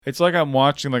It's like I'm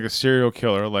watching like a serial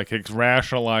killer like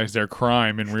rationalize their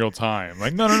crime in real time.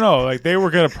 Like no. Like they were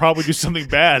gonna probably do something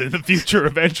bad in the future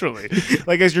eventually.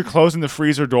 Like as you're closing the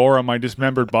freezer door on my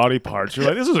dismembered body parts, you're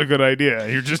like, this is a good idea.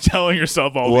 You're just telling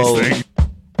yourself all these things.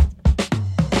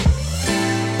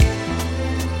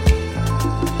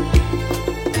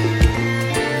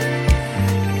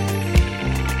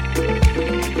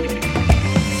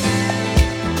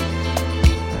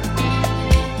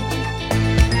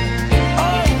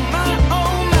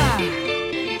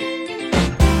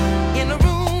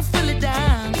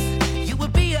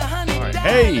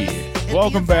 Hey,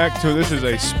 welcome back to this is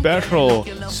a special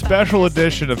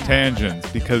edition of Tangents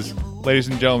because, ladies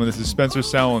and gentlemen, this is Spencer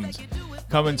Sellens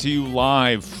coming to you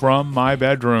live from my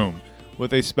bedroom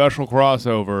with a special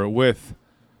crossover with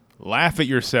Laugh at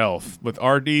Yourself with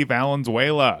RD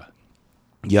Valenzuela.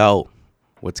 Yo,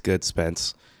 what's good,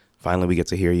 Spence? Finally, we get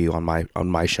to hear you on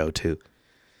my show too.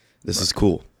 This is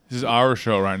cool. This is our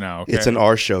show right now. Okay? It's an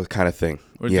our show kind of thing.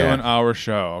 We're doing our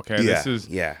show. Okay, Yeah, this is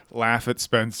Laugh at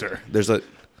Spencer.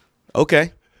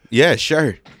 Okay, yeah,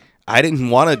 sure. I didn't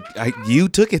want to. You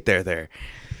took it there.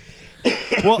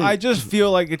 Well, I just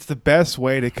feel like it's the best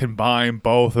way to combine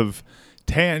both of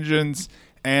Tangents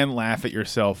and Laugh at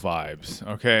Yourself vibes.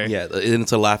 Okay. Yeah, and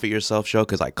it's a laugh at yourself show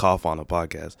because I cough on the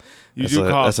podcast. You do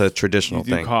cough. That's a traditional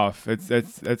thing. You do cough.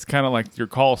 It's kind of like your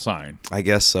call sign. I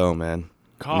guess so, man.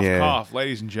 Cough, cough,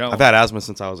 ladies and gentlemen. I've had asthma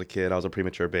since I was a kid. I was a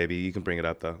premature baby. You can bring it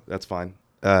up though. That's fine.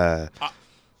 I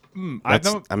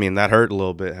mean, that hurt a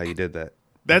little bit how you did that.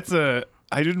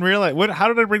 I didn't realize. How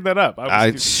did I bring that up?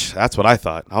 That's what I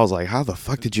thought. I was like, how the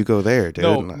fuck did you go there, dude?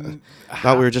 No, I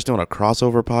thought we were just doing a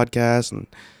crossover podcast and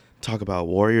talk about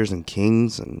warriors and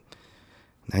kings, and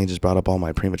now you just brought up all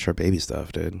my premature baby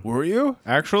stuff, dude. Were you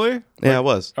actually? Yeah, I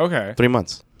was. Okay. 3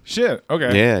 months. Shit.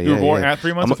 Okay. Yeah. You were born at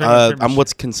 3 months. I'm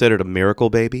what's considered a miracle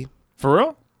baby. For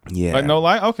real? Yeah. Like no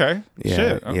lie. Okay. Yeah.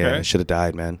 Shit. Okay. Yeah. I should have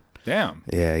died, man. Damn.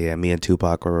 Yeah. Me and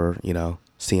Tupac were,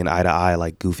 seeing eye to eye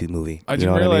like Goofy movie. I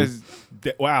didn't realize.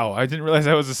 Wow. I didn't realize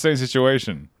that was the same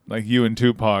situation. Like you and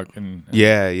Tupac and.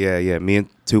 Yeah. Me and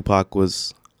Tupac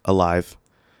was alive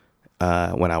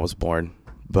when I was born,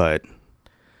 but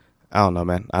I don't know,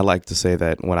 man. I like to say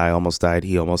that when I almost died,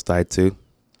 he almost died too.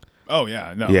 Oh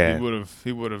yeah, no. Yeah. He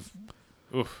would have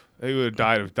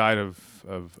died of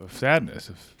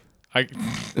sadness.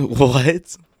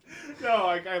 What? No,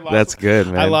 I lost. That's good,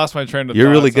 man. I lost my train of thought.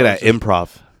 You're really good at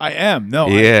improv. I am. No.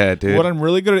 Yeah, dude. What I'm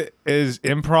really good at is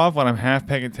improv when I'm half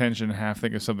paying attention, half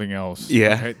thinking of something else.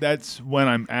 Yeah. Okay? That's when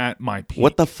I'm at my peak.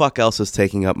 What the fuck else is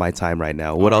taking up my time right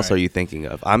now? What else are you thinking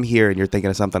of? I'm here and you're thinking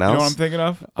of something else? You know what I'm thinking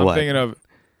of? I'm thinking of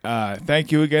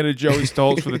thank you again to Joey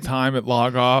Stoltz for the time at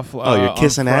Log Off. You're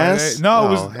kissing ass? No, it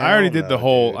was. Oh, I already did the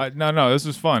whole. dude. No, this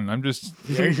was fun. I'm just.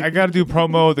 I got to do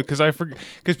promo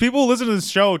because people listen to this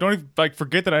show don't even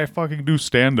forget that I fucking do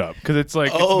stand up because it's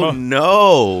like.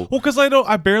 No. Well, because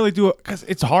I barely do it because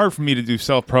it's hard for me to do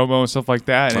self promo and stuff like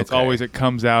that, and it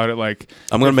comes out at like.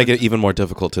 I'm gonna make it even more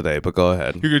difficult today, but go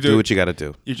ahead. You're gonna do what you got to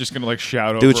do. You're just gonna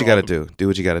shout over. Do what you got to do. Do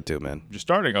what you got to do, man. You're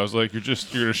starting. I was like, you're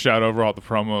gonna shout over all the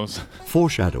promos.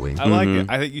 Foreshadowing. I like it.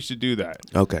 I think you should do that.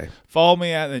 Okay. Follow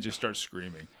me at and then just start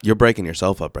screaming. You're breaking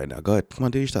yourself up right now. Go ahead. Come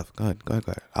on, do your stuff. Go ahead.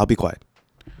 I'll be quiet.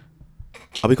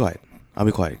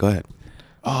 Go ahead.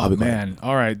 Oh man!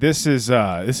 All right, this is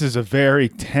a very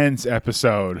tense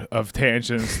episode of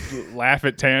Tangents. Laugh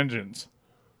at Tangents.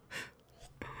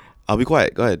 I'll be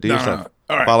quiet. Go ahead. Do your stuff.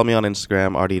 All right. Follow me on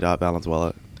Instagram,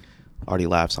 rd.valenzuela. RD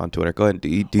Laughs on Twitter. Go ahead. Do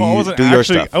your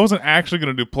stuff. I wasn't actually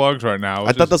going to do plugs right now.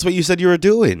 I thought that's what you said you were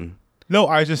doing. No,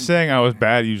 I was just saying I was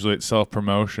bad usually at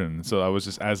self-promotion. So I was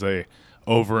just as a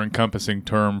over-encompassing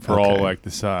term for all like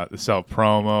the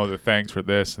self-promo, the thanks for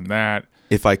this and that.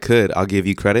 If I could, I'll give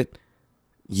you credit.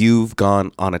 You've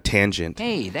gone on a tangent.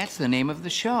 Hey, that's the name of the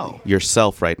show.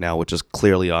 Yourself right now, which is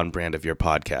clearly on brand of your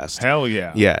podcast. Hell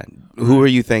yeah. Yeah. Who are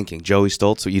you thanking? Joey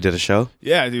Stoltz? You did a show?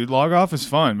 Yeah, dude. Log Off is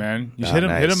fun, man. You should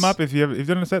hit him up if you've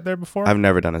done a set there before. I've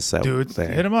never done a set. Dude,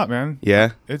 there. Hit him up, man.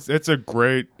 Yeah. It's a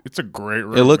great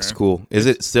room. It looks man. cool. Is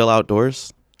it still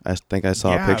outdoors? I think I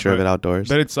saw a picture of it outdoors.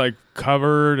 But it's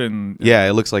covered and yeah,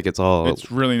 it looks like it's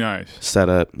really nice. Set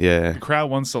up. Yeah. The crowd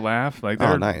wants to laugh.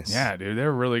 Nice. Yeah, dude,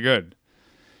 they're really good.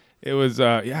 It was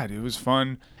dude, it was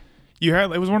fun.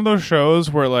 It was one of those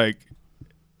shows where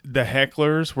the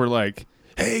hecklers were like,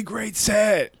 "Hey, great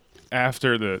set."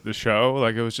 After the show,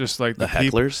 it was just like the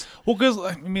hecklers. Well, because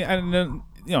the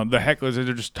hecklers,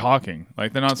 they're just talking. They're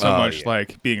not so much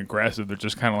being aggressive. They're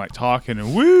just kind of talking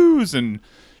and woos and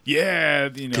Yeah,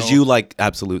 you know. Because you like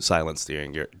absolute silence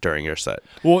during your set.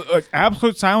 Well,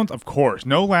 absolute silence, of course.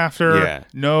 No laughter. Yeah.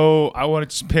 No, I want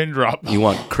to just pin drop. You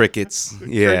want crickets.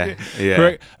 Yeah. Yeah.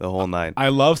 Crick- The whole nine. I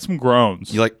love some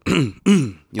groans. You like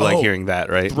you like Oh. hearing that,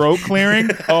 right? Throat clearing.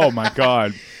 Oh my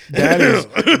god, that is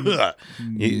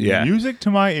Yeah. music to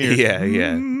my ears. Yeah,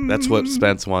 yeah. That's what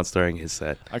Spence wants during his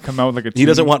set. I come out with like a. He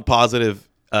doesn't want positive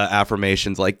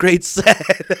affirmations like "great set."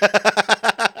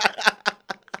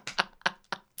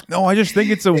 No, I just think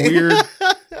it's a weird.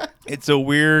 It's a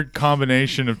weird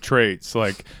combination of traits,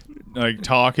 like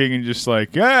talking and just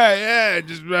like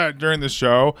just during the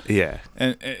show. Yeah.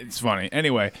 And it's funny.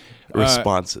 Anyway,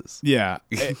 Responses. yeah.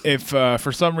 If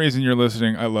for some reason you're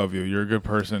listening, I love you. You're a good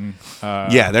person.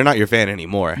 Yeah, they're not your fan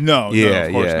anymore. No, yeah,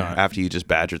 of course yeah. not. After you just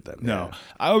badgered them. No, Yeah.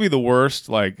 I would be the worst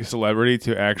like celebrity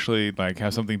to actually like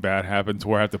have something bad happen to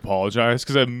where I have to apologize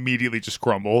because I immediately just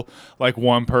crumble. Like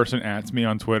one person ats me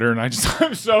on Twitter and I'm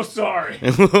so sorry.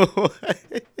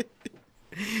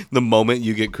 The moment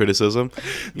you get criticism,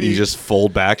 you just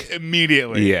fold back.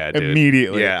 Immediately. Yeah, dude.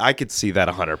 Immediately. Yeah, I could see that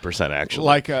 100% actually.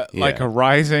 Like a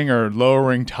rising or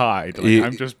lowering tide. Like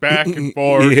I'm just back and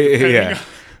forth. Yeah.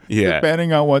 Yeah.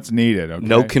 Depending on what's needed. Okay?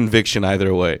 No conviction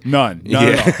either way. None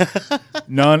at all.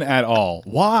 None at all.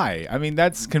 Why? I mean,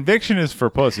 that's conviction is for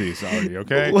pussies already.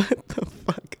 Okay. What the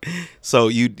fuck? So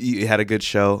you had a good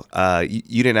show.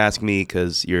 You didn't ask me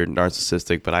because you're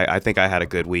narcissistic, but I think I had a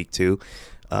good week too.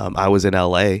 I was in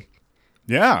L.A.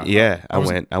 Yeah. Yeah, I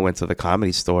went to the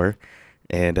Comedy Store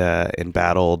and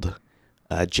battled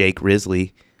Jake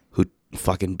Risley, who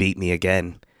fucking beat me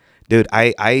again. Dude,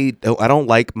 I don't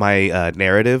like my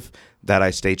narrative that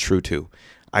I stay true to.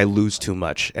 I lose too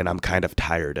much, and I'm kind of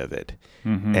tired of it,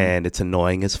 and it's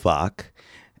annoying as fuck.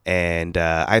 And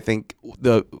I think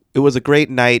it was a great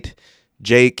night.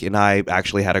 Jake and I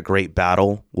actually had a great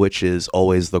battle, which is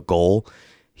always the goal.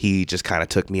 He just kind of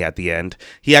took me at the end.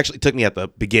 He actually took me at the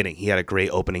beginning. He had a great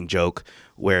opening joke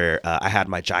where I had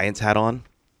my Giants hat on.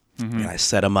 And I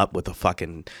set him up with a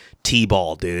fucking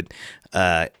T-ball, dude.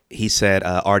 He said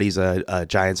Artie's a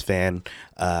Giants fan,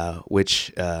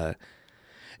 which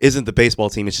isn't the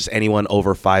baseball team. It's just anyone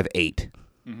over 5'8".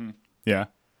 Yeah.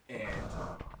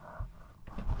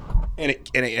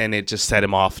 And it just set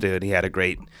him off, dude. He had a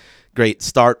great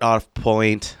start off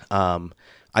point.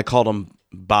 I called him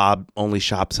Bob only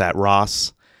shops at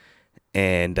Ross,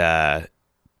 and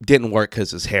didn't work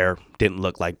because his hair didn't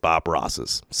look like Bob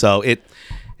Ross's. So it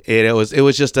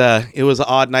was just an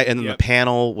odd night, and then the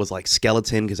panel was like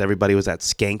skeleton because everybody was at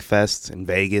Skankfest in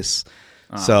Vegas.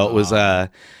 So it was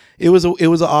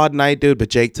an odd night, dude. But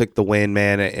Jake took the win,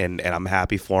 man, and I'm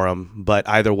happy for him. But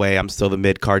either way, I'm still the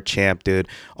mid card champ, dude.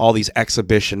 All these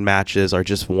exhibition matches are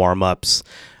just warm ups.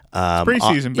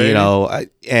 Preseason, baby. You know,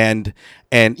 and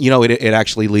you know, it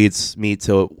actually leads me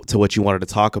to what you wanted to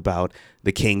talk about.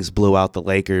 The Kings blew out the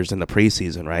Lakers in the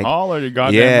preseason, right? All of you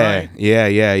goddamn right.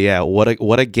 Yeah.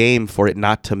 What a game for it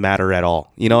not to matter at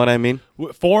all. You know what I mean?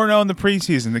 4-0 in the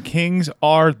preseason. The Kings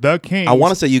are the Kings. I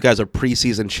want to say you guys are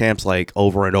preseason champs like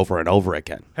over and over and over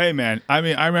again. Hey, man. I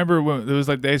mean, I remember when there was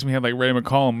like days when we had like Ray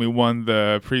McCollum. We won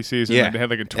the preseason. Yeah. Like, they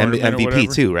had like a tournament MVP or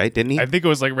whatever. too, right? Didn't he? I think it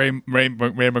was like Ray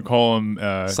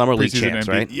McCollum. Summer League preseason champs,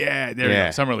 MVP. right? Yeah, there you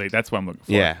go. Summer League. That's what I'm looking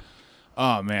for. Yeah.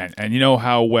 Oh, man. And you know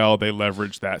how well they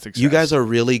leveraged that success. You guys are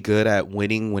really good at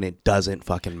winning when it doesn't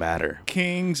fucking matter.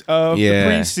 Kings of the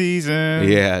preseason.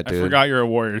 Yeah, dude. I forgot you're a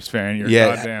Warriors fan. You're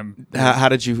goddamn. How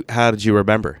did you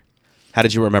remember? How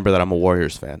did you remember that I'm a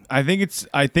Warriors fan? I think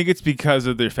it's because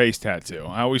of their face tattoo.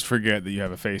 I always forget that you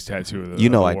have a face tattoo. Of the, You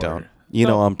know of the I Warrior.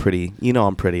 don't.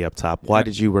 I'm pretty up top. Why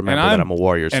did you remember that I'm a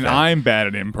Warriors fan? And I'm bad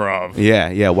at improv.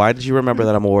 Yeah. Why did you remember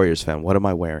that I'm a Warriors fan? What am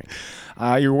I wearing?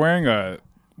 You're wearing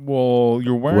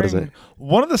What is it?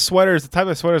 One of the sweaters, the type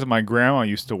of sweaters that my grandma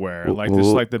used to wear, like just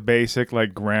like the basic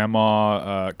like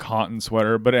grandma cotton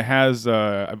sweater, but it has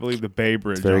I believe the Bay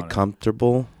Bridge. It's very on it.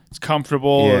 comfortable. It's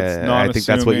comfortable. Yeah, It's not. I think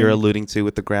that's what you're alluding to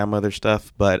with the grandmother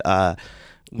stuff. But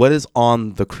what is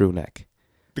on the crew neck?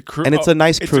 The crew, and it's a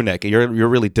nice crew neck. You're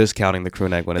really discounting the crew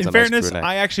neck when it's a nice crew neck.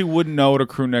 I actually wouldn't know what a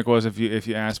crew neck was if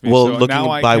you asked me. Well, so looking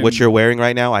now by what you're wearing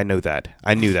right now, I know that.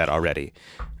 I knew that already.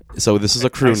 So this is a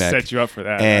crew neck. Set you up for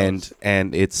that.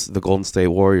 And it's the Golden State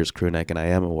Warriors crew neck, and I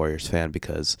am a Warriors fan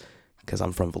because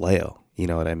I'm from Vallejo. You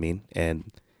know what I mean?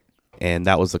 And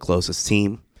that was the closest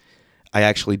team. I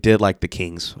actually did like the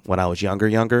Kings when I was younger,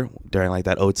 during like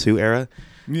that 2002 era.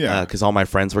 Yeah. Because all my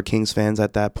friends were Kings fans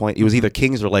at that point. It was either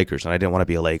Kings or Lakers, and I didn't want to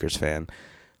be a Lakers fan.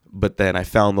 But then I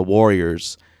found the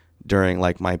Warriors during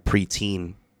like my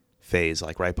preteen phase,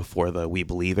 like right before the We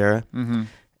Believe era. Mm-hmm.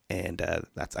 And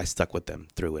I stuck with them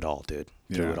through it all, dude.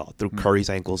 Through Yeah. it all, through Curry's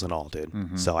ankles and all,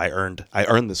 dude. So I earned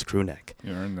this crew neck.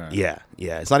 You earned that. Yeah.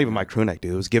 It's not even my crew neck,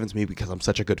 dude. It was given to me because I'm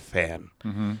such a good fan.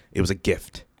 It was a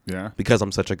gift Yeah. because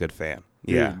I'm such a good fan.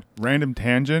 Yeah. Dude, random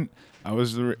tangent. I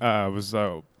was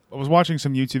watching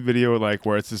some YouTube video like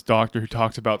where it's this doctor who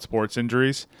talks about sports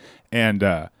injuries,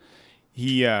 and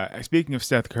he speaking of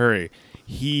Steph Curry,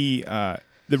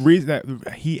 the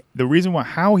reason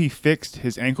how he fixed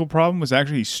his ankle problem was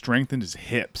actually he strengthened his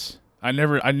hips. I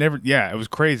never, it was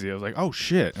crazy. I was like, oh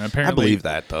shit. And apparently, I believe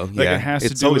that though. Like, Yeah, it has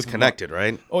to it's do always with connected,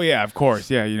 right? Oh yeah, of course.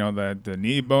 Yeah, the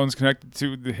knee bone's connected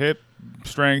to the hip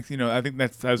strength. I think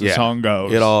that's as the song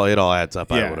goes. It all adds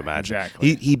up. I Yeah, would imagine.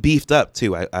 exactly. He beefed up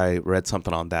too. I read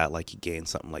something on that. Like he gained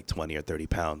something like 20 or 30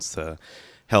 pounds to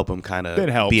help him kind That of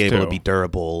helps, be able too. to be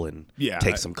durable and Yeah,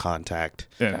 take some contact.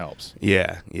 It helps.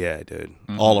 Yeah, dude.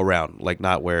 All around, like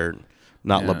not Yeah.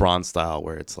 LeBron style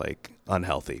where it's like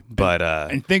unhealthy, but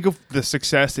And think of the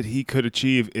success that he could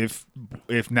achieve if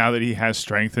now that he has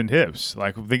strengthened hips.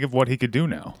 Like think of what he could do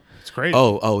now. It's crazy.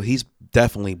 he's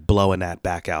definitely blowing that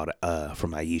back out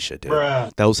from Aisha,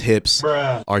 dude. Those hips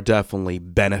are definitely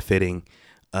benefiting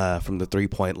from the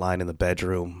 3-point line in the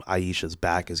bedroom. Aisha's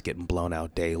back is getting blown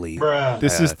out daily.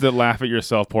 This is the laugh at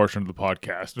yourself portion of the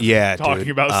podcast. Yeah, talking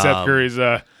dude. about Steph Curry's.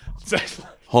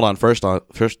 Hold on, first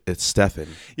it's Stefan.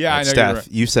 Yeah, I know Steph. you're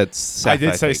right. You said Steph. I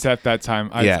did say think. Steph that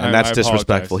time. And that's I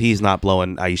disrespectful. apologize. He's not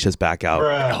blowing Aisha's back out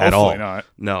at Hopefully all. not.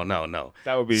 No.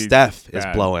 That would be Steph is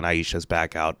bad. blowing Aisha's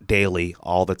back out daily,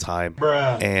 all the time,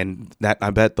 and that I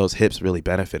bet those hips really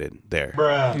benefited there.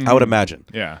 I would imagine.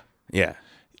 Yeah. Yeah,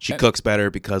 she cooks better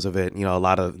because of it. A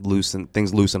lot of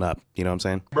things loosen up. You know what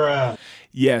I'm saying?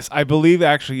 Yes, I believe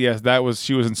actually. Yes,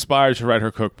 she was inspired to write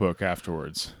her cookbook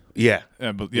afterwards. Yeah.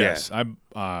 But yes,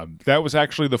 that was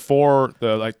actually the part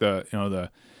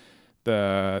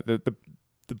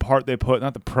they put,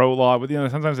 not the prologue, but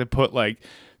sometimes they put like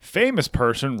famous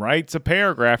person writes a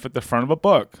paragraph at the front of a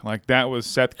book. Like that was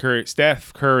Steph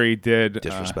Curry did.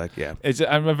 Disrespect. Yeah.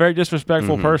 I'm a very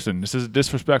disrespectful person. This is a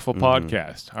disrespectful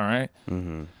podcast. All right.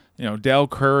 Del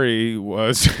Curry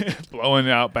was blowing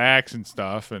out backs and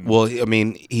stuff. And Well, I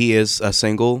mean, he is a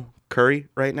single Curry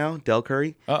right now, Del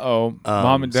Curry. Mom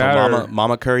and dad so are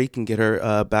Mama Curry can get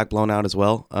her back blown out as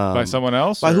well. by someone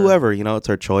else, by or? whoever, it's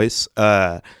her choice.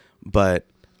 But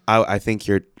I think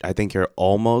you're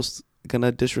almost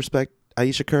gonna disrespect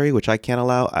Aisha Curry, which I can't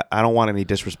allow. I don't want any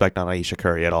disrespect on Aisha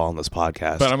Curry at all on this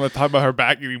podcast. But I'm going to talk about her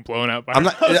back getting blown out by I'm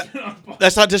not.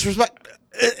 That's not disrespect.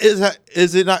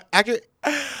 Is it not accurate?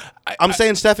 I'm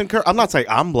saying Stephen Curry. I'm not saying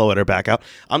I'm blowing her back out.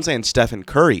 I'm saying Stephen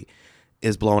Curry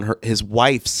is blowing his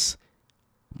wife's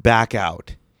back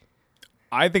out.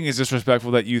 I think it's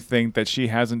disrespectful that you think that she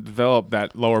hasn't developed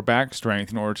that lower back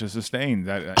strength in order to sustain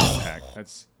that impact.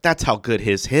 That's how good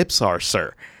his hips are,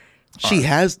 sir. She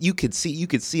has. You could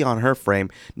see on her frame.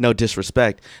 No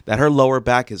disrespect, that her lower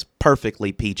back is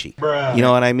perfectly peachy. You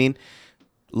know what I mean?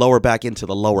 Lower back into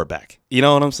the lower back. You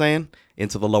know what I'm saying?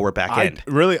 Into the lower back end.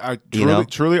 Truly,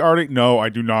 Artie, no, I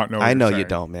do not know. What I know you're you saying.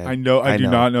 don't, man. I know. I do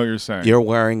know. not know what you're saying. You're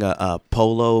wearing a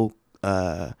polo,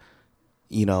 fucking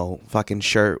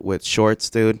shirt with shorts,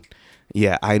 dude.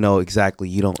 Yeah, I know exactly.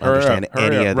 You don't understand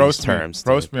any of these terms.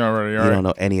 Roast me already. You don't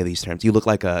know any of these terms. You look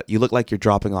like you're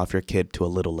dropping off your kid to a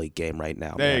little league game right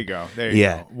now. There man. you go. There you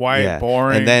go. White,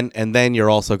 boring. And then you're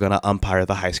also gonna umpire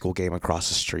the high school game across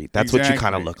the street. That's what you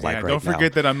kind of look like right now. Don't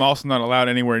forget that I'm also not allowed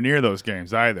anywhere near those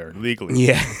games either legally.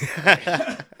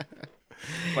 Yeah.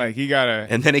 Like you gotta.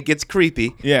 And then it gets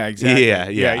creepy. Yeah, exactly.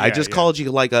 Yeah. I just called you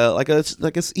like a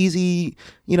easy,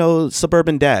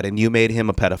 suburban dad, and you made him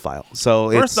a pedophile.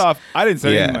 So first off, I didn't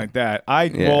say anything like that. I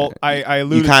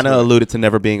alluded. You kind of to it. alluded to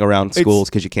never being around schools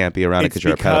because you can't be around it because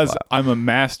you're a pedophile. Because I'm a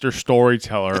master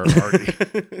storyteller,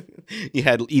 Artie. You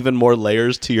had even more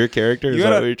layers to your character. Is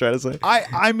that what you're trying to say?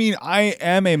 I mean, I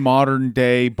am a modern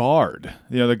day bard.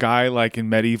 The guy like in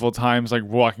medieval times, like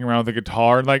walking around with a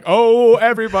guitar and like, oh,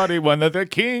 everybody, when the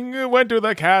king went to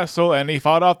the castle and he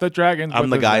fought off the dragons. I'm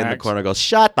the guy in the axe. corner goes,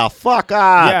 shut the fuck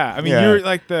up. Yeah, I mean, you're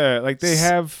like they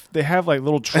have like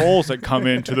little trolls that come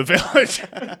into the village,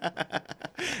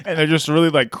 and they're just really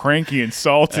like cranky and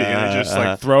salty, and they just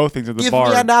like throw things at the Give bar.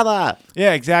 me another.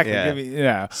 Yeah, exactly.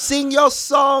 Yeah. Sing your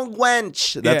song,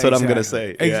 wench. That's what I'm gonna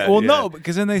say. No,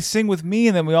 because then they sing with me,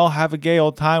 and then we all have a gay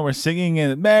old time. We're singing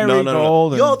in Marigold.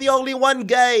 No. You're the only one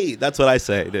gay. That's what I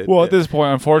say, dude. Well, at this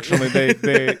point, unfortunately,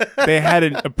 they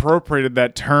hadn't appropriated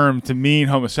that term to mean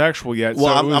homosexual yet.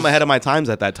 Well, so I'm ahead of my times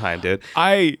at that time, dude.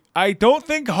 I don't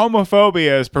think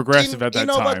homophobia is progressive at that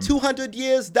time. In over 200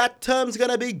 years, that term's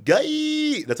gonna be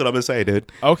gay. That's what I'm gonna say, dude.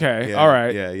 Okay, Yeah, all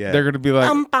right. yeah. They're gonna be like,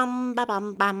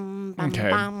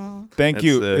 okay, thank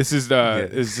you. That's,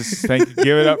 This is thank you.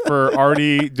 Give it up for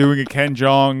Artie doing a Ken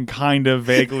Jeong kind of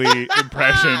vaguely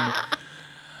impression.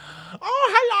 Oh,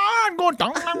 hello, I'm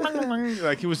going.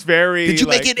 Like he was very. Did you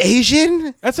make it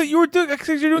Asian? That's what you were doing.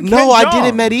 You're doing No, Ken I did Jeong.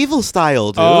 it medieval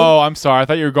style, dude. Oh, I'm sorry. I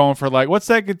thought you were going for like what's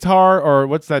that guitar or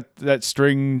what's that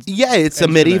string? Yeah, it's a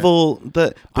instrument? medieval.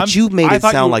 But you made I it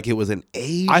thought sound you- like it was an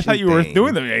Asian. I thought you were thing.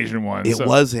 doing the Asian one. It so-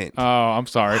 wasn't. Oh, I'm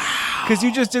sorry. Because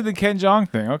you just did the Ken Jeong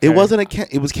thing. Okay. It wasn't a.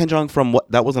 It was Ken Jeong from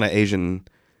what? That wasn't an Asian.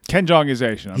 Ken Jeong is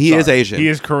Asian. He is Asian. He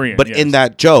is Korean. But yes. in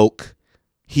that joke,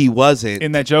 he wasn't.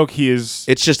 in that joke, he is.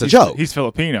 It's just a he's- joke. He's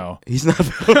Filipino. He's not.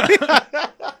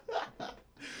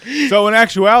 So in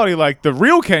actuality, like the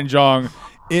real Ken Jeong,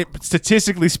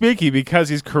 statistically speaking, because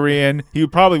he's Korean, he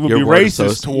probably would be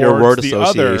racist towards your word the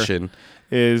other. association.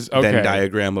 Is okay. Venn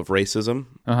diagram of racism.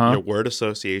 Uh-huh. Your word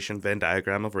association Venn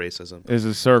diagram of racism Is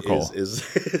a circle.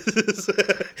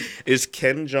 Is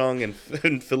Ken Jeong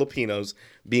and Filipinos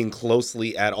being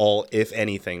closely at all, if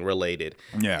anything, related?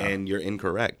 Yeah. And you're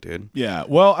incorrect, dude. Yeah.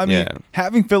 Well, I mean, Yeah.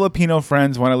 having Filipino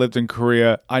friends when I lived in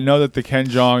Korea, I know that the Ken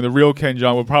Jeong, the real Ken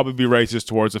Jeong, would probably be racist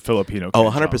towards a Filipino.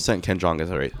 Oh, Ken Jeong. 100% Ken Jeong is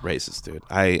a racist, dude.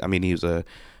 I mean, he was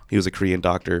a Korean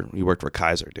doctor. He worked for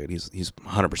Kaiser, dude. He's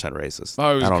 100% racist. Oh,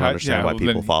 he was I don't Kai- understand yeah, why well,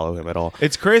 people then- follow him at all.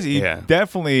 It's crazy. Yeah.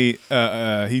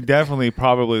 He definitely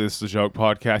probably, this is a joke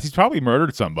podcast. He's probably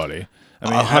murdered somebody. I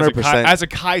mean, 100%. as a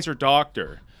Kaiser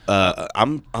doctor.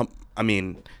 I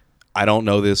mean, I don't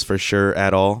know this for sure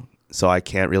at all, so I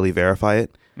can't really verify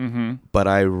it. Mm-hmm. But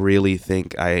I really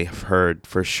think I've heard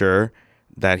for sure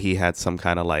that he had some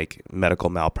kind of like medical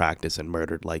malpractice and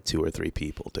murdered like 2 or 3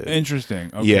 people, dude. Interesting.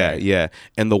 Okay. Yeah.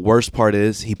 And the worst part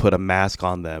is he put a mask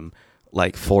on them,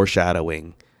 like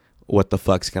foreshadowing what the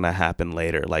fuck's gonna happen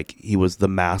later. Like he was the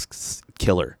mask's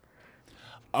killer.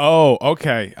 Oh,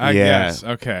 okay. I Yeah. guess.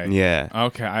 Okay. Yeah.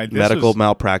 Okay. Medical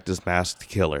malpractice masked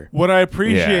killer. What I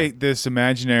appreciate this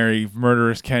imaginary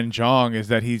murderous Ken Jeong is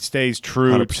that he stays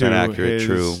true 100% to accurate, his,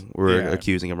 true. We're yeah.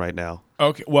 accusing him right now.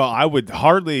 Okay. Well, I would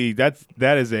hardly. That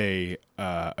is a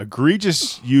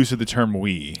egregious use of the term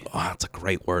 "we." Oh, that's a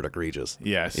great word, egregious.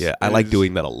 Yes. Yeah, I It like is-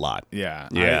 doing that a lot. Yeah.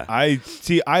 Yeah. I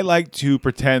see. I like to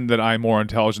pretend that I'm more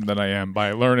intelligent than I am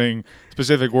by learning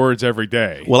specific words every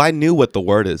day. Well, I knew what the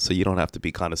word is, so you don't have to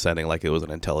be condescending like it was an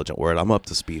intelligent word. I'm up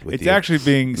to speed with It's you. actually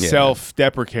being Yeah.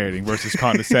 self-deprecating versus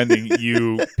condescending.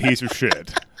 You piece of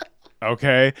shit.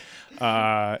 Okay.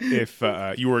 If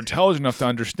you were intelligent enough to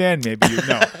understand, maybe you'd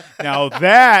know. Now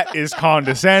that is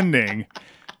condescending.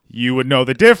 You would know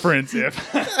the difference if.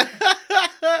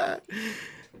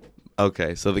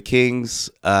 Okay, so the Kings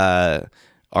are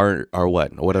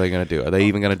what? What are they going to do? Are they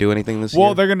even going to do anything this year?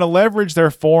 Well, they're going to leverage their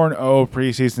 4-0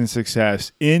 preseason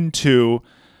success into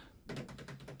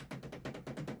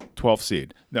 12th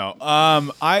seed. No,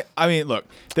 I mean, look,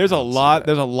 there's a lot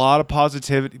of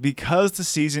positivity because the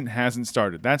season hasn't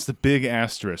started. That's the big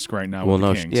asterisk right now. Well, with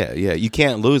no, the Kings. yeah. You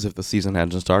can't lose if the season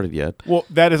hasn't started yet. Well,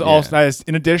 that is also that is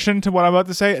in addition to what I'm about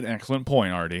to say, an excellent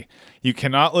point, Artie. You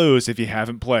cannot lose if you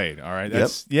haven't played. All right,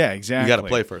 that's yeah, exactly. You got to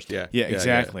play first. Yeah, Yeah,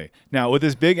 exactly. Now, with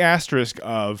this big asterisk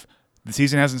of the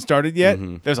season hasn't started yet,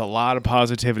 there's a lot of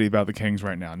positivity about the Kings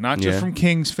right now. Not just Yeah. from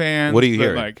Kings fans. What are you but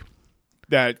hearing? like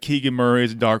that Keegan Murray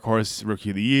is a dark horse rookie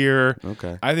of the year.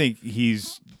 Okay. I think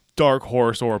he's dark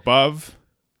horse or above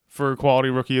for quality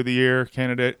rookie of the year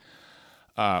candidate.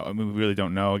 I mean, we really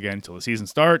don't know again until the season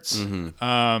starts.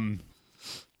 Mm-hmm.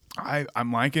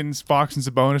 I'm liking Fox and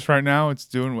Sabonis right now. It's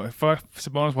doing what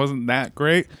Sabonis wasn't that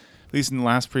great, at least in the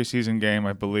last preseason game,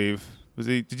 I believe. Was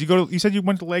he? Did you go to? You said you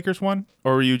went to the Lakers one,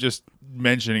 or were you just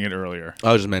mentioning it earlier?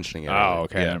 I was just mentioning it. Oh, earlier.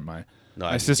 okay, Yeah. never mind. No, I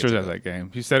My didn't sister's get at to that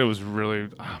game. She said it was really.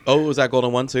 Oh, was that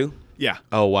Golden 1 too? Yeah.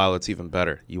 Oh, wow, it's even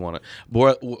better. You want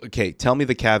to? Okay, tell me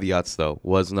the caveats though.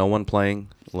 Was no one playing?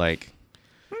 Like,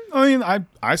 I mean,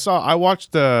 I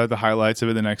watched the highlights of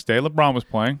it the next day. LeBron was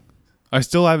playing. I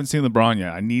still haven't seen LeBron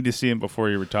yet. I need to see him before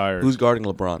he retires. who's guarding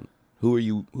LeBron? Who are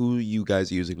you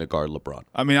guys using to guard LeBron?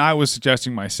 I mean, I was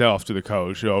suggesting myself to the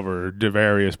coach over the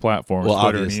various platforms. Well,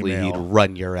 Twitter and obviously email. he'd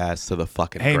run your ass to the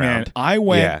fucking Hey man, ground. I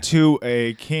went Yeah. to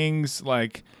a Kings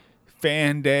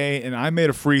fan day, and I made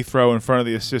a free throw in front of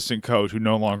the assistant coach who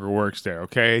no longer works there.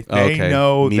 Okay, they Okay,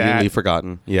 know immediately that.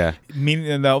 forgotten. Yeah. Meaning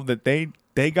to know that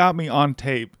they got me on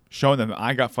tape, showing them that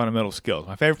I got fundamental skills.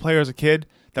 My favorite player as a kid,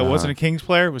 that wasn't a Kings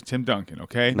player was Tim Duncan.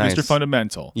 Okay, Nice. Mr.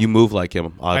 Fundamental. You move like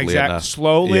him, oddly enough.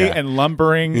 Slowly Yeah. and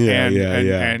lumbering, Yeah, and, yeah, and,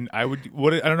 yeah. and I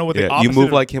don't know what the Yeah, opposite you move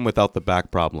of- like him without the back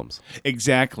problems.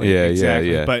 exactly. Yeah, yeah,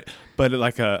 exactly. yeah. But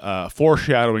like a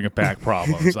foreshadowing of back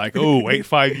problems. Like, oh, wait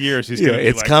 5 years, he's Yeah, gonna be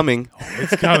it's like, coming.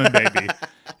 It's coming, baby.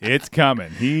 It's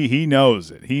coming. He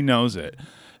knows it. He knows it.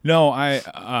 No,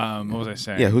 what was I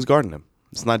saying? Yeah, who's guarding him?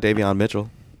 It's not Davion Mitchell.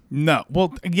 No.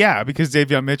 Well, yeah, because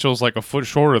Davion Mitchell's like a foot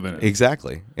shorter than him.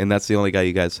 Exactly. And that's the only guy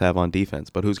you guys have on defense.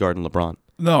 But who's guarding LeBron?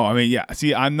 No, I mean, yeah.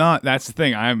 See, I'm not. That's the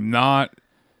thing. I'm not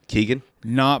Keegan?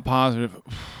 positive.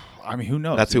 I mean, who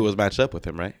knows? That's who was matched up with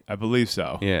him, right? I believe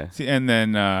so. Yeah. See, and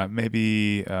then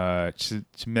maybe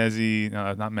Chimezi.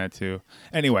 No, not Metu.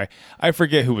 Anyway, I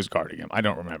forget who was guarding him. I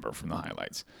don't remember from the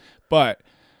highlights. But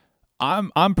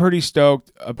I'm pretty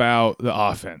stoked about the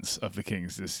offense of the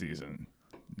Kings this season.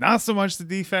 Not so much the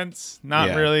defense. Not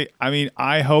Yeah. really. I mean,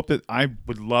 I hope that I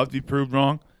would love to be proved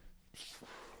wrong.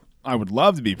 I would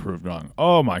love to be proved wrong.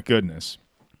 Oh my goodness.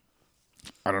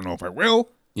 I don't know if I will,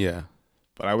 Yeah.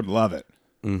 but I would love it.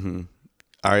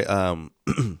 All right.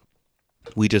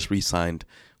 We just re-signed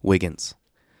Wiggins,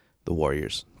 the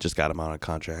Warriors. Just got him on a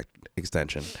contract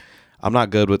extension. I'm not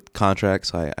good with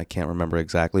contracts. I can't remember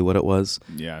exactly what it was.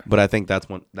 Yeah. But I think that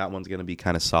one's going to be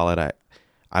kind of solid.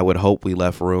 I would hope we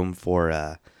left room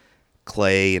for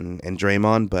Clay and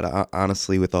Draymond, but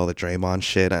honestly, with all the Draymond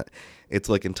shit, it's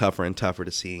looking tougher and tougher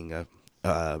to seeing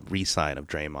a re-sign of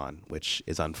Draymond, which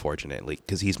is unfortunately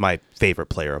because he's my favorite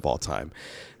player of all time.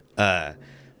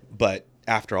 But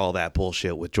after all that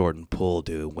bullshit with Jordan Poole,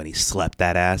 dude, when he slept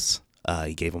that ass,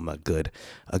 he gave him a good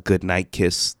night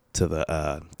kiss to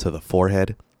the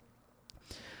forehead.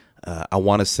 I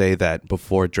want to say that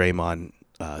before Draymond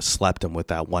slept him with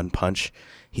that one punch,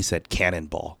 he said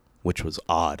cannonball, which was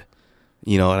odd.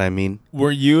 You know what I mean?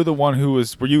 Were you the one who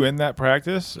was? Were you in that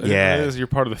practice? I didn't Yeah. realize you're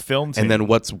part of the film team. And then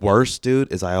what's worse,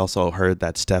 dude, is I also heard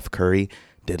that Steph Curry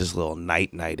did his little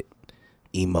night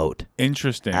emote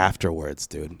interesting. afterwards,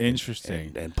 dude.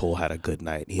 Interesting. And Poole had a good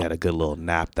night. He had a good little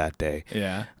nap that day.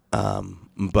 Yeah.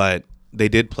 But they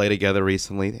did play together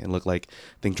recently and looked like,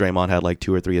 I think Draymond had like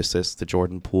 2 or 3 assists to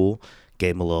Jordan Poole.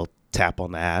 Gave him a little tap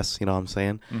on the ass, you know what I'm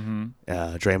saying? Mm-hmm.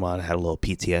 Draymond had a little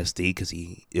PTSD because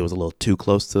it was a little too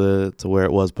close to where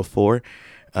it was before.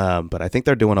 But I think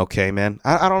they're doing okay, man.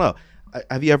 I don't know.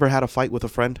 Have you ever had a fight with a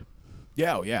friend?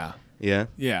 Yeah. Oh, yeah. Yeah?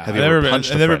 Yeah. Have you ever punched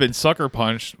I've a never friend? been sucker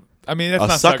punched. I mean, that's A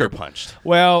not sucker punched.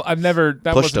 Well, I've never.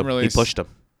 That Pushed wasn't him. really. He pushed him.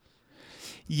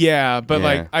 Yeah, but Yeah.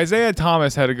 like Isaiah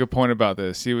Thomas had a good point about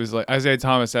this. He was like Isaiah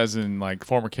Thomas, as in like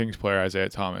former Kings player Isaiah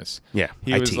Thomas. Yeah,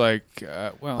 He IT. was like,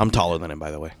 well, I'm taller than him,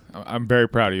 by the way. I'm very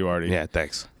proud of you, Artie. Yeah,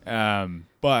 thanks.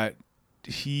 But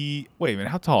wait a minute,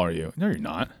 how tall are you? No, you're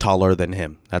not. Taller than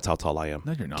him. That's how tall I am.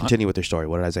 No, you're not. Continue with your story.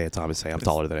 What did Isaiah Thomas say? I'm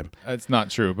taller than him. That's not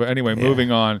true. But anyway,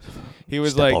 moving on. He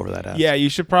was Step like, over that ass. yeah, you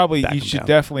should Back him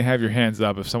definitely have your hands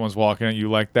up if someone's walking at you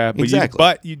like that. But Exactly.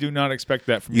 but you do not expect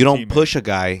that from You your don't teammates. push a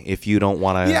guy if you don't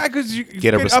want to. Yeah, because you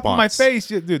get a up in my response. face,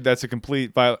 dude. That's a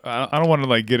complete. I don't want to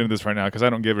like get into this right now because I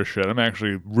don't give a shit. I'm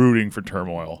actually rooting for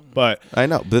turmoil, but I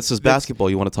know. But this is basketball.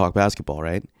 You want to talk basketball,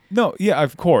 right? no, yeah,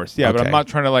 of course, yeah. But Okay. I'm not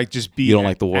trying to like just be. You don't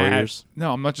like the Warriors?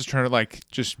 No, I'm not just trying to like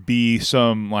just be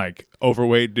some like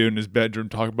overweight dude in his bedroom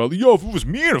talking about, yo, if it was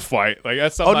me in a fight, like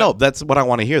that's. Oh, no. That's what I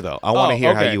want to hear, though. I want to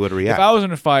hear how you would react. If I was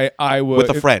in a fight, I would with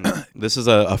a friend. This is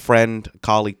a friend,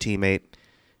 colleague, teammate.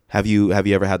 Have you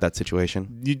ever had that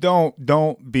situation? You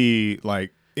don't be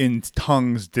like in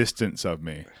tongues distance of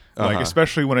me, like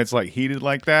especially when it's like heated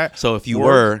like that. So if you Or-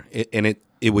 were, and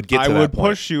it would get I to that would point.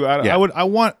 push you out. Yeah. I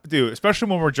want, dude, especially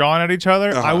when we're jawing at each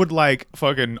other. I would like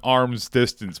fucking arms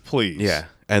distance, please. Yeah.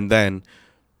 And then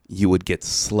you would get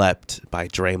slept by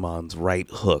Draymond's right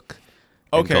hook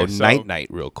and Okay, go so- night-night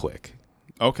real quick.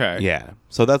 Okay. Yeah.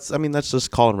 So that's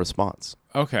just call and response.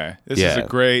 Okay. This is Yeah. a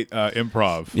great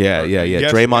improv. Yeah, yeah, yeah.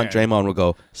 Yes, Draymond man. will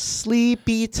go,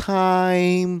 sleepy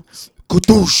time.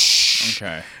 Gadoosh.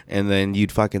 Okay. And then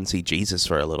you'd fucking see Jesus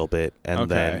for a little bit, and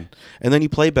Okay. then you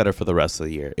play better for the rest of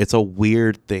the year. It's a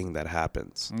weird thing that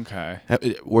happens. Okay.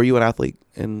 Were you an athlete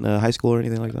in high school or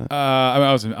anything like that? I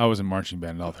mean, I was in marching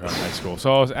band all throughout high school,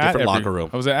 so I was at Different every locker room.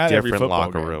 I was at every Different football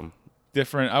locker game. room.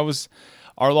 Different.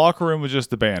 Our locker room was just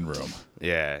the band room.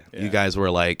 Yeah. Yeah. You guys were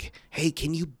like, "Hey,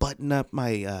 can you button up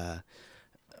my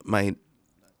my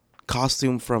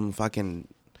costume from fucking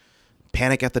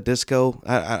Panic at the Disco?"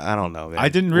 I don't know, man. I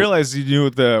didn't realize you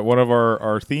knew one of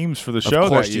our themes for the show. Of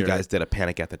course, that you year. guys did a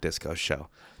Panic at the Disco show.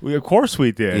 Of course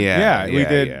we did. Yeah, we yeah,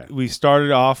 did. yeah. We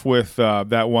started off with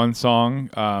that one song,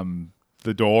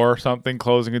 "The Door" or something,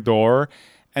 closing a door,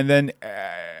 and then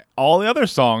all the other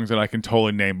songs that I can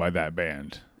totally name by that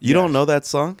band. You don't know that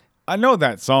song? I know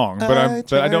that song, but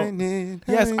I don't.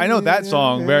 Yes, I know that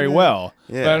song very well.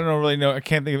 Yeah. But I don't really know. I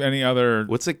can't think of any other.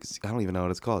 What's it? I don't even know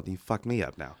what it's called. You fucked me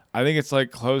up now. I think it's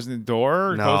like closing the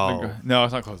door. No. No,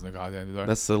 it's not closing the goddamn door.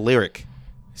 That's the lyric.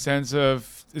 Sense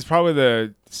of. It's probably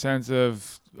the sense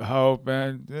of hope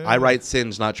and. I write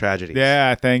sins, not tragedies.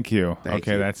 Yeah, thank you. Thank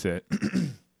okay, you. that's it.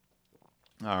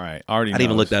 All right, already. I didn't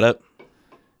even look that up.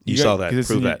 You got- saw that. 'cause it's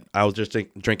Prove in that. I was just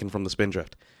drinking from the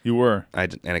Spindrift. You were.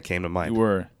 And it came to mind. You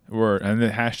were. And the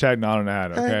hashtag not an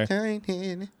ad.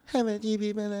 Okay.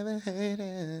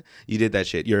 You did that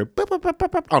shit. You're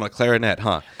on a clarinet,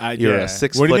 huh? You're Yeah. a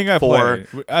 6'4". What do you think I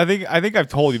played? I think I've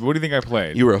told you. But what do you think I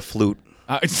played? You were a flute.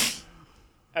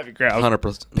 Heavy crowd.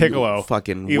 100%. Piccolo.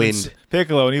 Fucking Even wind.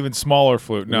 Piccolo and even smaller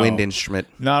flute. No. Wind instrument.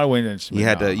 Not a wind instrument. You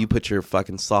had no. to. You put your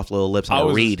fucking soft little lips on I a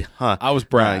was- reed, huh? I was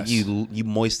brass. You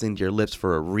moistened your lips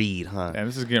for a reed, huh? And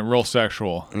this is getting real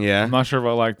sexual. Yeah? I'm not sure if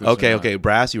I like this. Okay, or not. okay.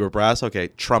 Brass. You were brass. Okay.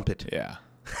 Trumpet. Yeah.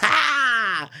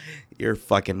 Your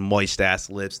fucking moist ass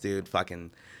lips, dude.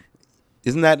 Fucking.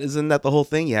 Isn't that the whole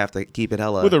thing? You have to keep it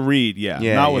hella. With a reed, yeah.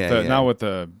 Yeah, not with yeah, the yeah. not with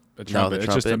the trumpet.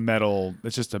 It's just a trumpet. metal.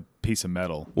 It's just a piece of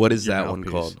metal. What is Your that one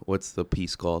mouthpiece. called? What's the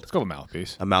piece called? It's called a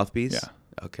mouthpiece. A mouthpiece.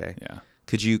 Yeah. Okay. Yeah.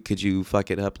 Could you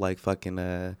fuck it up like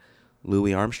fucking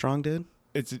Louis Armstrong did?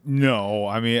 It's no.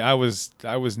 I mean, I was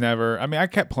never. I mean, I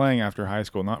kept playing after high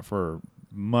school, not for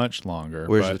much longer.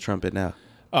 Where's but, the trumpet now?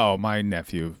 Oh, my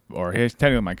nephew, or he's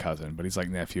technically my cousin, but he's like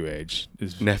nephew age.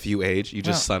 Nephew age? You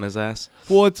just son his ass?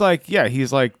 Well, it's like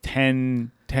he's like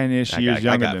 10-ish years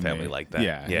younger got than family me. like that.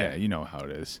 Yeah, Yeah. you know how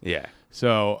it is. Yeah.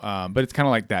 So, but it's kind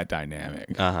of like that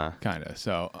dynamic. Uh-huh. Kind of.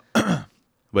 So,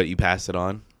 But you passed it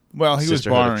on? well, he was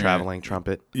Sisterhood borrowing of it. traveling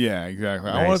trumpet. Yeah, exactly.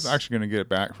 I Nice. was actually going to get it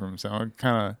back from him. So I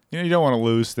kind of, you don't want to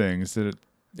lose things. That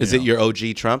Is it your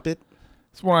OG trumpet?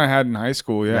 It's one I had in high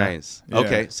school. Yeah. Nice. Yeah.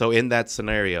 Okay, so in that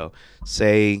scenario,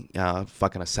 say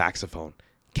fucking a saxophone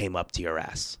came up to your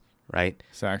ass, right?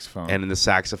 Saxophone. And then the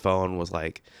saxophone was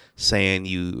like saying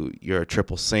you're a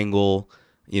triple single,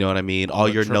 you know what I mean? All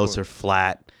your triple. notes are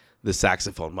flat. The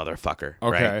saxophone motherfucker,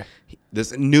 Okay. right?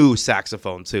 This new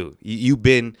saxophone too. You've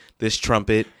been this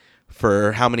trumpet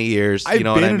for how many years? I've You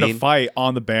know been what I in mean? a fight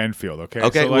on the band field. Okay.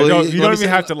 Okay, So, like, well, you let don't me even say-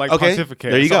 have to like okay,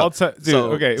 pontificate. There you So go. I'll dude,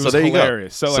 okay. It was there you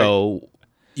hilarious. go. So like,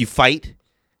 you fight,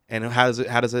 and how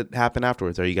does it happen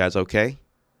afterwards? Are you guys okay?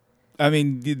 I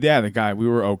mean, yeah, the guy, we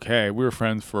were okay. We were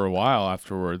friends for a while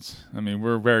afterwards. I mean, we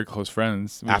were very close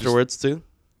friends. We just- Afterwards too?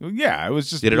 yeah, it was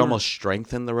just. Did it we were- almost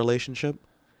strengthen the relationship?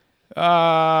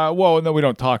 Well, no, we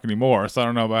don't talk anymore, so I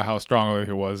don't know about how strong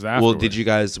it was afterwards. Well, did you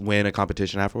guys win a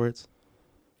competition afterwards?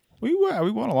 We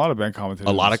won a lot of band competitions.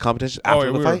 A lot of competitions after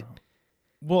yeah, the we fight?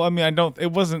 Well, I mean,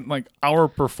 it wasn't like our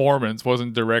performance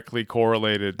wasn't directly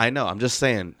correlated. I know. I'm just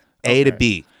saying. A to Okay.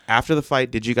 B. After the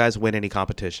fight, did you guys win any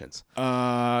competitions?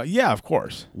 Yeah, of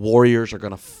course. Warriors are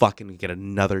gonna fucking get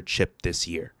another chip this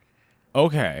year.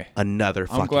 Okay. Another I'm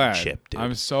fucking glad. chip, dude.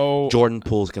 I'm so Jordan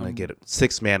Poole's gonna get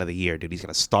sixth man of the year, dude. He's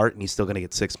gonna start and he's still gonna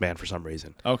get sixth man for some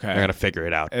reason. Okay. They're gonna figure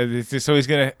it out. So he's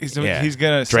gonna Yeah. he's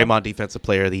gonna Draymond defensive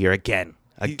player of the year again.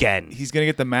 He's gonna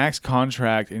get the max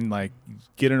contract and like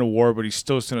get an award, but he's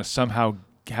still gonna somehow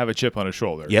have a chip on his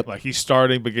shoulder. Yep. Like he's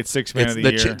starting, but gets sixth man It's of the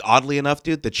year. chip, oddly enough,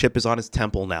 dude, the chip is on his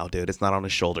temple now, dude. It's not on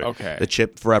his shoulder. Okay. The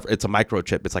chip forever. It's a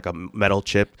microchip. It's like a metal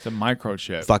chip. It's a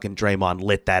microchip. Fucking Draymond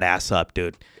lit that ass up,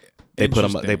 dude. They put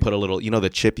a little, you know, the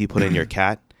chip you put in your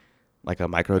cat, like a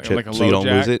microchip, Like a so you don't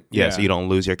low lose jack? it. Yeah, Yeah. so you don't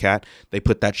lose your cat. They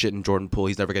put that shit in Jordan Poole.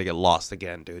 He's never gonna get lost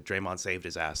again, dude. Draymond saved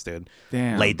his ass, dude.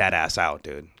 Damn. Laid that ass out,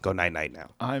 dude. Go night night now.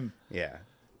 Yeah.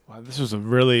 Wow, this was a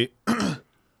really.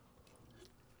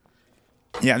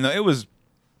 Yeah, no, it was.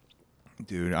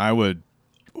 Dude, I would.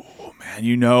 Oh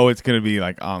man, it's gonna be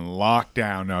like on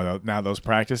lockdown now. Those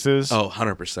practices. Oh,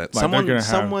 100%. Like, they're gonna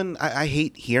have- I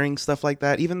hate hearing stuff like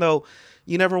that, even though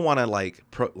you never want to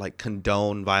like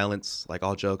condone violence. Like,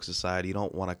 all jokes aside, you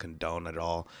don't want to condone it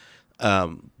all.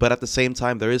 But at the same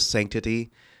time, there is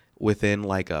sanctity within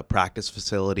like a practice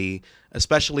facility,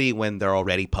 especially when they're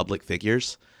already public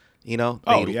figures. You know,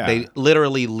 they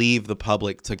literally leave the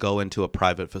public to go into a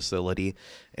private facility,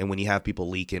 and when you have people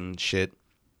leaking shit,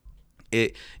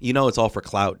 it's all for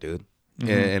clout, dude.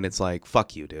 And it's like,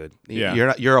 fuck you, dude.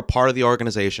 Yeah. You're a part of the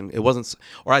organization. It wasn't,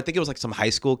 or I think it was like some high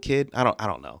school kid. I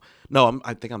don't know. No,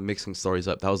 I think I'm mixing stories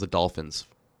up. That was the Dolphins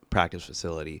practice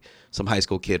facility. Some high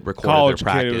school kid recorded College their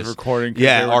practice. kid was recording.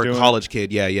 Yeah, or college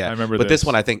kid. Yeah. I remember But this this.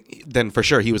 one, I think, then for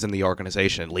sure he was in the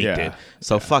organization and leaked Yeah. it.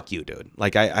 So fuck you, dude.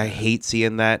 Like, I hate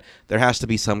seeing that. There has to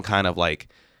be some kind of like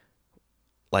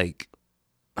I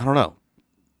don't know,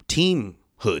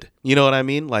 teamhood. You know what I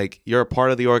mean? Like, you're a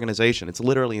part of the organization. It's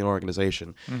literally an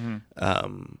organization.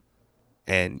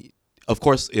 And of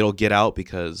course, it'll get out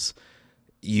because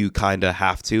you kind of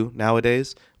have to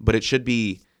nowadays, but it should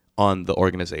be on the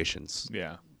organization's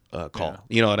call. Yeah.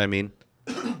 You know what I mean?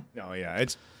 No, yeah,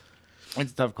 it's a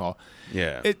tough call.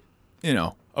 Yeah.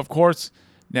 Of course.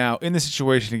 Now, in this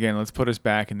situation again, let's put us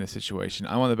back in this situation.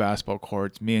 I'm on the basketball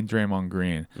courts, me and Draymond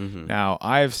Green. Mm-hmm. Now,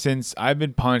 I've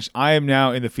been punched. I am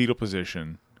now in the fetal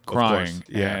position, crying.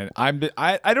 yeah. And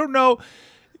I don't know.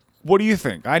 What do you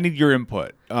think? I need your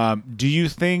input. Do you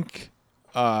think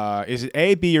is it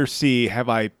A, B, or C? Have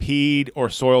I peed or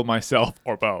soiled myself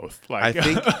or both? Like,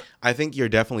 I think you're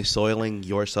definitely soiling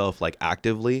yourself like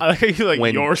actively. I like how you like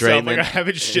when yourself. Like Draymond- I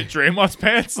haven't shit Draymond's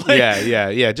pants. Like,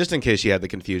 yeah. Just in case you had the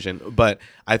confusion, but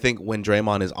I think when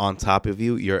Draymond is on top of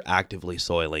you, you're actively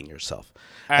soiling yourself,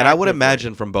 and I would Actively.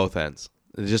 imagine from both ends.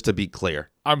 Just to be clear,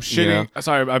 I'm shitting.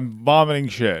 Sorry, I'm vomiting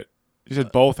shit. You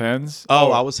said both ends.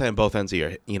 I was saying both ends of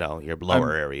your, your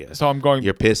lower area. So I'm going.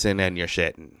 You're pissing and you're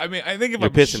shitting. I mean, I think if You're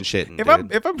I'm pissing shitting, If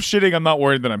dude. I'm shitting, I'm not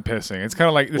worried that I'm pissing. It's kind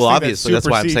of like this Well, thing obviously, that's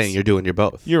why I'm saying you're doing your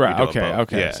both. You're right. doing both.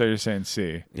 Okay. Yeah. So you're saying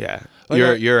C. Yeah. Like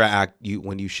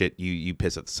When you shit, you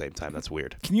piss at the same time. That's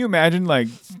weird. Can you imagine like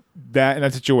that in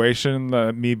that situation?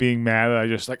 Me being mad that I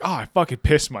just like, I fucking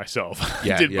pissed myself.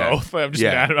 Yeah, I did yeah. both. I'm just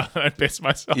Yeah. mad about that I pissed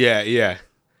myself. Yeah.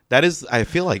 That is. I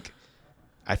feel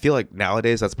like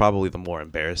nowadays that's probably the more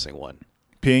embarrassing one.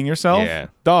 Peeing yourself? Yeah.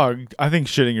 Dog, I think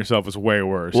shitting yourself is way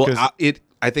worse. Well, 'cause-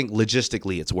 I think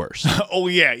logistically it's worse. oh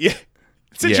yeah.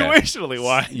 Situationally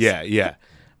wise. Yeah.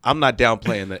 I'm not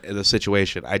downplaying the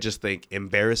situation. I just think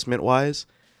embarrassment wise,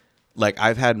 like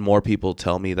I've had more people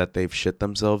tell me that they've shit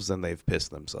themselves than they've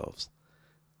pissed themselves.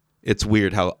 It's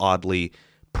weird how oddly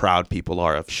proud people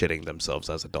are of shitting themselves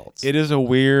as adults. It is a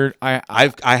weird. I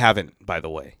haven't, by the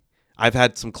way. I've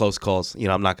had some close calls.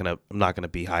 I'm not gonna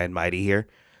be high and mighty here.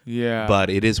 Yeah.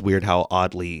 But it is weird how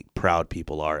oddly proud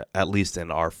people are, at least in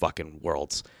our fucking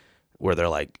worlds, where they're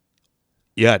like,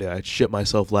 yeah, dude, I shit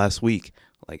myself last week.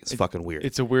 Like, it's fucking weird.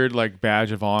 It's a weird like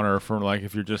badge of honor for like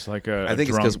if you're just like I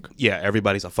think drunk. it's because,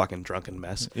 everybody's a fucking drunken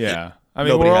mess. Yeah. I mean,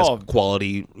 Nobody we're has all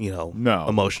quality, No.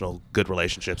 emotional, good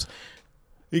relationships.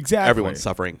 exactly. Everyone's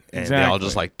suffering, and they all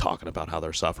just Exactly. like talking about how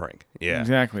they're suffering. Yeah.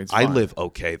 Exactly. It's I fine. live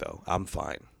okay, though. I'm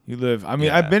fine. You live. I mean,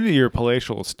 Yeah. I've been to your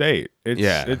palatial estate.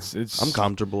 It's It's. I'm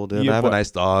comfortable, dude. You I have what, a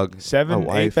nice dog. 7, my 8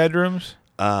 wife. bedrooms.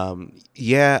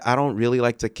 Yeah, I don't really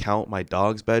like to count my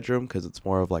dog's bedroom because it's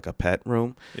more of like a pet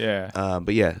room. Yeah.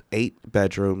 But yeah, 8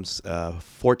 bedrooms,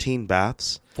 14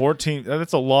 baths. 14.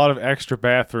 That's a lot of extra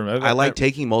bathroom. I like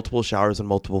taking multiple showers in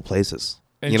multiple places.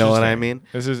 You know what I mean?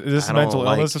 Is this I mental don't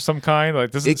like- illness of some kind? Like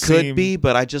this. It could be,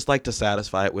 but I just like to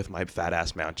satisfy it with my fat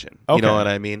ass mansion. You Okay. know what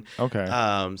I mean? Okay.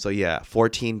 So yeah,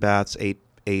 14 baths, 8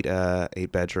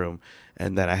 bedroom,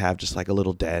 and then I have just like a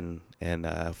little den and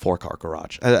a 4-car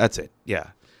garage. That's it. Yeah.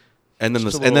 And then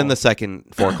Just a and then little- the second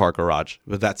 4-car garage,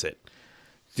 but that's it.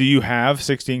 Do you have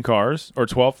 16 cars or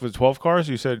 12? Was it 12 cars?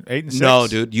 You said 8 and 6. No,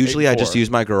 dude. Usually 8 I and just 4. use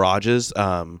my garages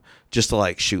just to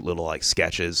like shoot little like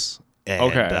sketches. And,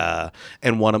 Okay.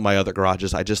 And one of my other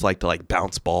garages, I just like to like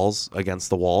bounce balls against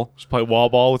the wall. Just play wall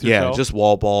ball with yourself. Yeah, just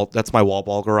wall ball. That's my wall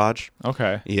ball garage.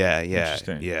 Okay. Yeah.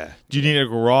 Interesting. Yeah. Do you need a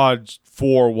garage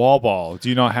for wall ball? Do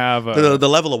you not have a? The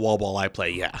level of wall ball I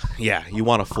play, yeah. You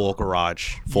want a full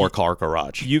garage, 4-car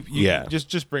garage. You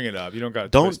just bring it up. You don't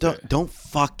got to Don't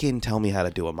fucking tell me how to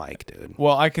do a mic, dude.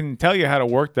 Well, I can tell you how to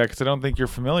work that because I don't think you're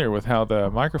familiar with how the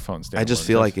microphone stand. I just works.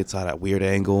 feel like it's at a weird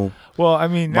angle. Well, I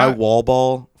mean, My not- wall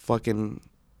ball fucking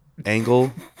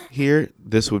angle here,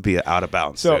 this would be out of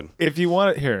bounds, So dude. if you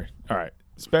want it here, all right,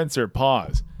 Spencer,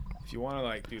 pause. If you want to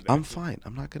like do that. I'm fine.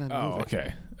 I'm not gonna Oh, move it.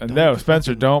 okay. No,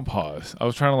 Spencer, don't pause. I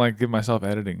was trying to like give myself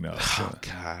editing notes. Oh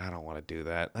god, I don't want to do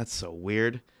that. That's so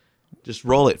weird. Just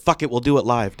roll it. Fuck it. We'll do it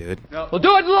live, dude. We'll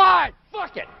do it live.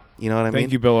 Fuck it. You know what I mean?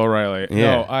 Thank you, Bill O'Reilly.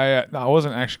 Yeah. No, I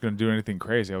wasn't actually going to do anything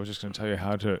crazy. I was just going to tell you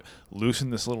how to loosen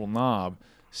this little knob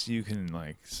so you can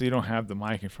so you don't have the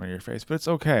mic in front of your face. But it's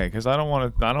okay because I don't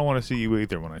want to see you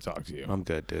either when I talk to you. I'm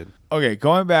good, dude. Okay,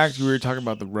 going back to we were talking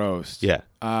about the roast. Yeah.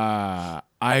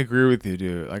 I agree with you,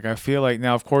 dude. Like I feel like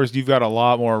now, of course, you've got a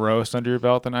lot more roast under your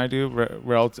belt than I do,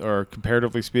 or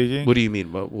comparatively speaking. What do you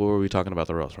mean? What were we talking about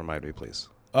the roast? Remind me, please.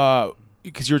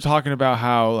 Because you're talking about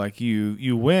how like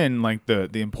you win like the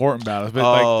important battles, but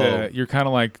like you're kind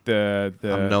of like the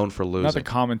I'm known for losing. not the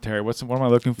commentary. What am I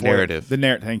looking for? Narrative. The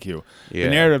narrative. Thank you. Yeah. The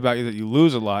narrative about you that you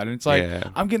lose a lot, and it's like Yeah.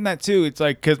 I'm getting that too. It's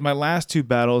like because my last 2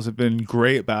 battles have been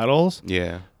great battles,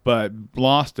 Yeah. but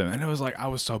lost them, and it was like I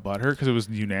was so butthurt because it was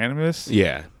unanimous.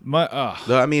 Yeah.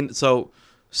 I mean, so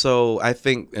I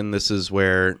think, and this is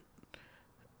where,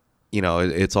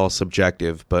 it's all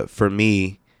subjective, but for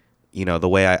me, the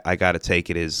way I got to take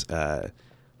it is,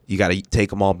 you got to take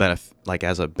them all like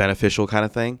as a beneficial kind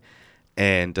of thing.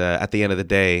 And at the end of the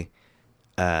day,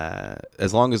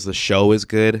 as long as the show is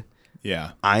good,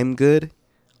 Yeah. I'm good.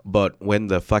 But when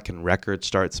the fucking record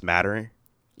starts to matter,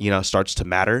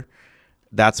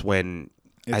 that's when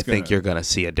I think you're gonna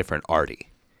see a different Artie,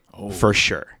 for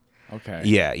sure. Okay.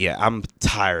 Yeah. I'm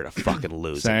tired of fucking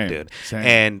losing, Same, dude.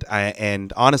 same.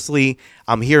 And honestly,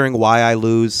 I'm hearing why I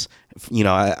lose. You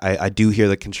know, I do hear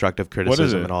the constructive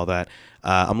criticism it? and all that.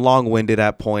 I'm long-winded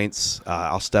at points.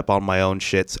 I'll step on my own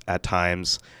shits at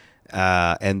times,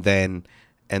 and then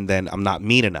I'm not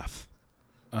mean enough.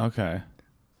 Okay.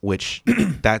 Which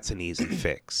that's an easy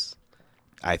fix,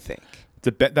 I think.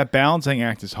 That balancing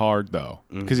act is hard though,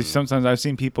 because sometimes I've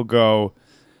seen people go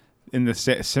in the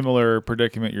similar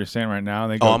predicament you're saying right now,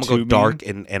 and they go. Oh, I'm gonna go too dark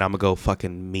mean. and I'm gonna go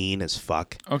fucking mean as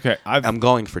fuck. Okay, I'm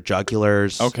going for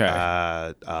jugulars.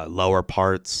 Okay. Lower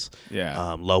parts.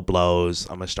 Yeah. Low blows.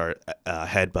 I'm gonna start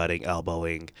headbutting,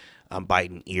 elbowing. I'm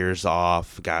biting ears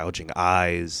off, gouging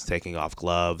eyes, taking off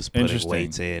gloves, putting Interesting.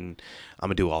 weights in. I'm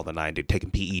gonna do all the 9, dude.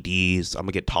 Taking PEDs. I'm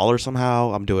gonna get taller somehow.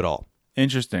 I'm gonna do it all.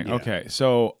 Interesting. Yeah. Okay,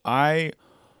 so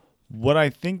what I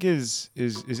think is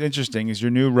interesting is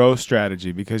your new roast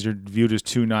strategy, because you're viewed as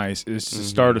too nice, is to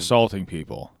start assaulting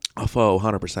people Oh,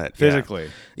 100%. physically.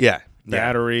 Yeah.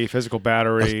 Battery, physical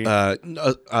battery.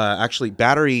 Actually,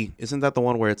 battery, isn't that the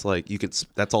one where it's like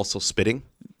that's also spitting?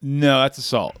 No, that's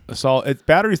assault.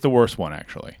 Battery's the worst one,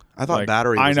 actually. I thought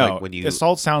battery was I know. like when you.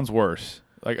 Assault sounds worse.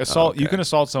 Like assault, you okay. can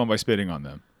assault someone by spitting on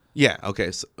them. Yeah.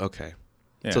 Okay. Okay.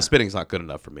 Yeah. So spitting's not good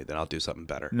enough for me. Then I'll do something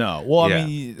better. No. Well,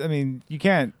 Yeah. I mean, you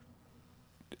can't.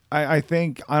 I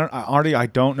think Artie, I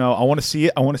don't know. I want to see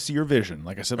it. I want to see your vision.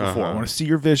 Like I said before, I want to see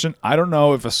your vision. I don't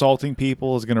know if assaulting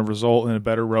people is going to result in a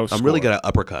better roast. I'm really score. good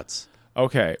at uppercuts.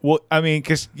 Okay. Well, I mean,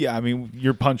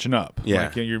 you're punching up. Yeah.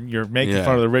 Like, you're making Yeah.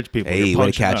 fun of the rich people. Hey, You're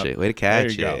way to punching catch up. it. Way to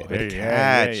catch There you it. go. Way to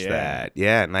Yeah, catch yeah. that.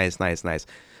 Yeah. Nice.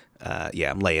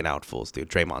 Yeah, I'm laying out fools, dude.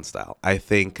 Draymond style. I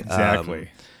think. Exactly.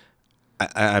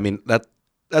 I mean that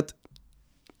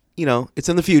it's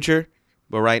in the future,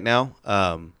 but right now,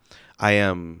 I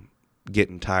am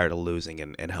getting tired of losing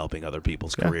and helping other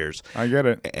people's careers. I get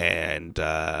it. And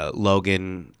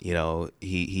Logan,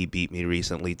 he beat me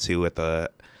recently too at the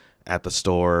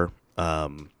store,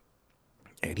 and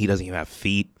he doesn't even have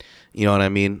feet. You know what I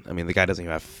mean? I mean, the guy doesn't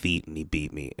even have feet, and he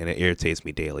beat me, and it irritates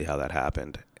me daily how that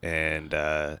happened. And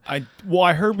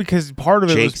I heard because part of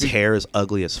it Jake's was hair is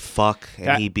ugly as fuck,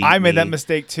 and he beat me. I made that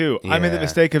mistake too. I made the Yeah.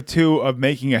 mistake of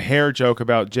making a hair joke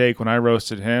about Jake when I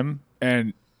roasted him,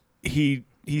 and he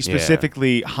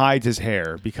specifically hides his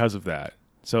hair because of that.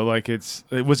 So like,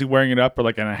 was he wearing it up or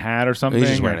like in a hat or something? He's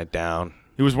just wearing it down.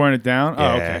 He was wearing it down.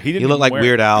 Yeah. Oh, okay. He didn't looked like wear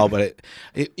Weird Al, but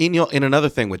in another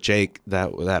thing with Jake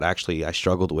that actually I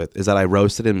struggled with is that I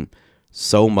roasted him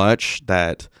so much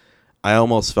that I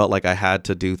almost felt like I had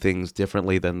to do things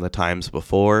differently than the times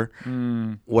before.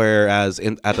 Whereas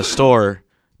at the store,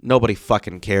 nobody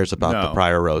fucking cares about the No.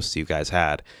 prior roasts you guys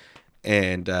had.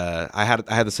 And I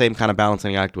had the same kind of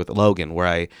balancing act with Logan,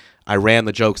 where I ran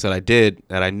the jokes that I did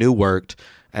that I knew worked,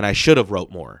 and I should have wrote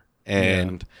more.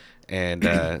 And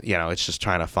it's just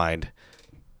trying to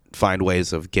find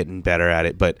ways of getting better at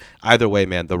it. But either way,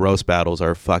 man, the roast battles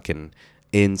are fucking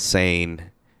insane,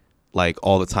 like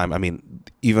all the time. I mean,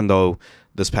 even though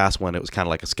this past one it was kind of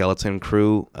like a skeleton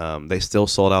crew, they still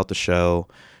sold out the show,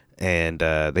 and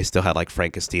they still had like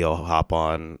Frank Castillo hop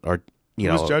on, or Who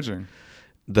was judging?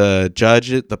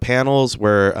 the panels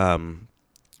were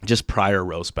just prior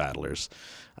roast battlers.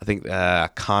 I think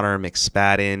Connor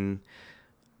McSpadden,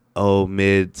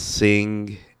 Omid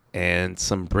Singh, and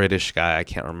some British guy, I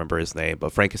can't remember his name,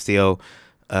 but Frank Castillo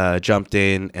jumped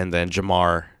in, and then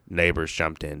Jamar Neighbors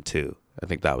jumped in too. I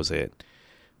think that was it.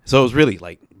 So it was really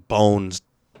like bones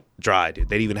dry, dude.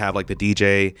 They'd even have like the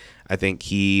DJ. I think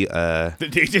he The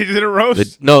DJ did a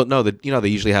roast. they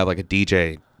usually have like a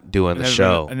DJ doing the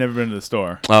show. I've never been to the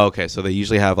store. Oh, okay. So they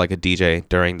usually have like a DJ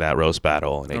during that roast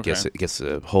battle, and it Okay. gets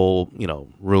the whole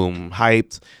room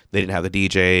hyped. They didn't have the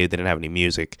DJ. They didn't have any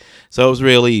music, so it was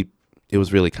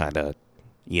really kind of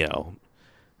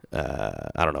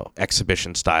I don't know,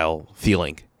 exhibition style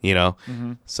feeling.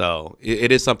 Mm-hmm. So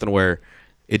it is something where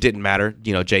it didn't matter.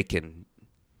 Jake can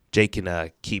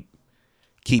keep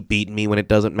beating me when it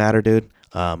doesn't matter, dude.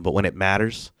 But when it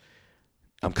matters,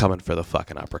 I'm coming for the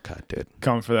fucking uppercut, dude.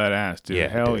 Coming for that ass, dude. Yeah,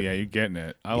 Hell dude. yeah, you're getting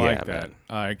it. I Yeah, like that. man.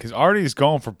 All right, because Artie's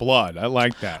going for blood. I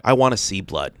like that. I want to see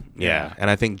blood. Yeah. Yeah. And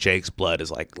I think Jake's blood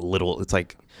is like it's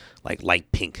like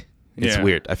light pink. It's Yeah.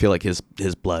 weird. I feel like his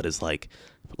blood is like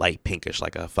light pinkish,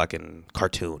 like a fucking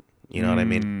cartoon. You know what I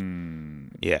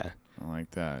mean? Yeah. I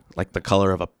like that. Like the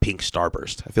color of a pink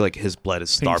starburst. I feel like his blood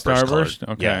is Pink starburst Starburst? colored.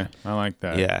 Okay. Yeah. I like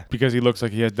that. Yeah. Because he looks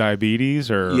like he has diabetes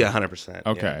or? Yeah, 100%.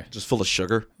 Okay. Yeah. Just full of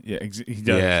sugar. Yeah, he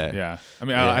does. Yeah. Yeah. I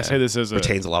mean, I say this as a.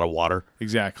 Retains a lot of water.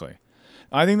 Exactly.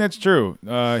 I think that's true.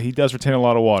 He does retain a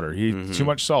lot of water. Too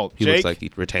much salt. He Jake, looks like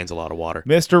he retains a lot of water.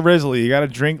 Mr. Risley, you got to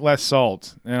drink less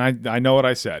salt. And I know what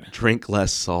I said. Drink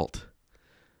less salt.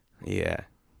 Yeah.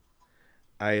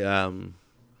 Okay,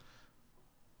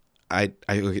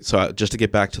 so just to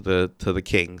get back to the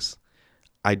Kings,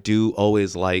 I do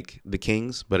always like the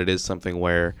Kings, but it is something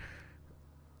where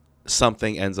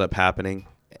something ends up happening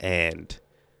and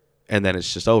then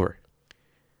it's just over.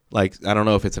 Like, I don't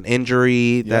know if it's an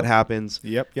injury that happens.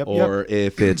 Or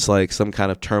if it's like some kind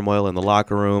of turmoil in the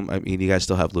locker room. I mean, you guys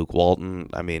still have Luke Walton.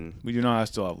 I mean, We do not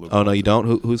still have Luke. oh no, you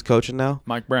don't. Who's coaching now?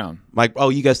 Mike Brown. Mike. Oh,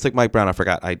 you guys took Mike Brown. I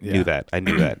forgot. I Yeah. knew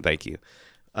that. Thank you.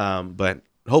 But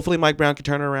hopefully Mike Brown can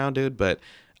turn it around, dude. But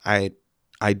I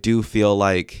do feel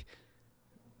like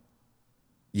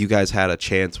you guys had a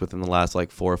chance within the last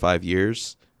like 4 or 5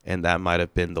 years, and that might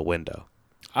have been the window.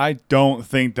 I don't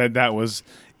think that was.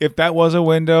 If that was a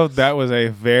window, that was a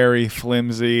very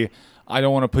flimsy. I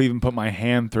don't want to even put my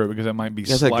hand through it because it might be You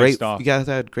guys had sliced off. You guys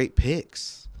had great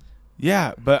picks.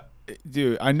 Yeah, but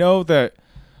dude, I know that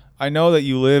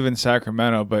you live in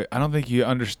Sacramento, but I don't think you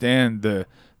understand the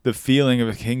feeling of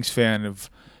a Kings fan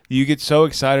of you get so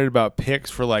excited about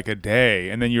picks for like a day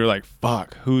and then you're like,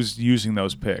 fuck, who's using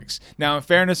those picks? Now, in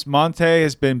fairness, Monte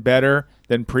has been better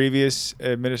than previous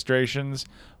administrations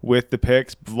with the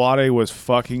picks. Vlade was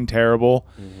fucking terrible.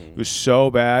 It was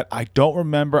so bad. I don't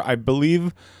remember. I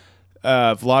believe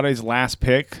Vlade's last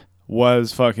pick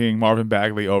was fucking Marvin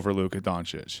Bagley over Luka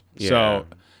Doncic. Yeah. So,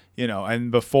 and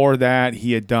before that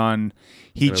he had done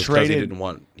he It was 'cause traded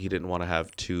He didn't want to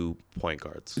have 2 point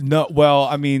guards. No, well,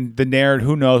 I mean, the narrative,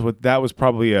 who knows what that was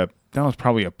probably a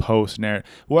post narrative.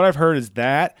 What I've heard is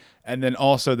that, and then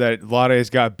also that Vlade's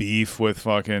got beef with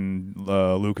fucking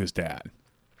Luka's dad.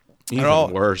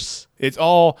 Even worse. It's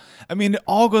all, I mean, it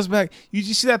all goes back. You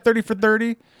see that 30 for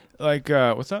 30? Like,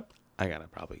 what's up? I gotta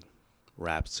probably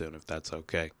wrap soon if that's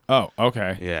okay. Oh,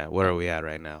 okay. Yeah, where are we at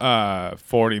right now?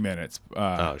 40 minutes.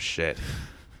 Oh shit.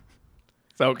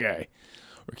 It's okay.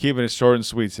 We're keeping it short and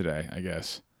sweet today, I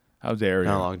guess. How dare you?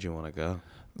 How long do you want to go?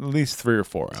 At least 3 or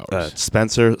 4 hours.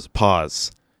 Spencer,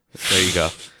 pause. There you go.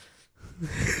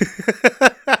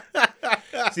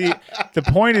 See, the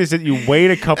point is that you wait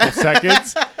a couple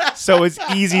seconds, so it's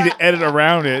easy to edit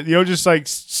around it. You don't just like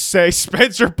say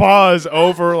Spencer pause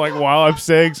over like while I'm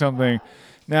saying something.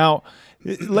 Now,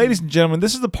 ladies and gentlemen,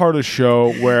 this is the part of the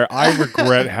show where I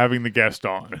regret having the guest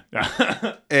on.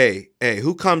 Hey,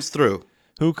 who comes through?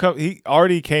 He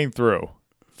already came through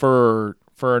for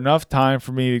enough time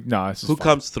for me. No, this is Who fine.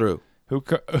 comes through?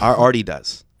 Artie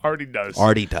does. Already does.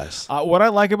 Artie does. What I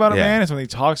like about him, Yeah. man, is when he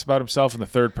talks about himself in the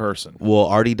third person. Well,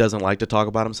 Artie doesn't like to talk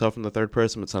about himself in the third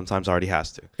person, but sometimes Artie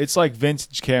has to. It's like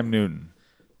vintage Cam Newton.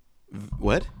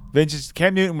 What? Vintage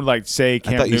Cam Newton would like say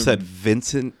Cam I thought Newton. you said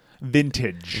Vincent.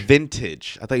 Vintage.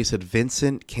 Vintage. I thought you said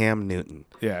Vincent Cam Newton.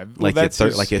 Yeah. Like that's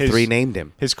your three named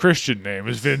him. His Christian name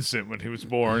was Vincent when he was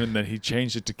born, and then he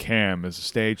changed it to Cam as a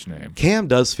stage name. Cam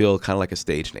does feel kind of like a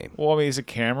stage name. Well, I mean, is it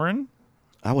Cameron?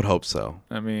 I would hope so.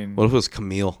 I mean, What if it was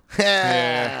Camille?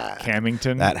 yeah,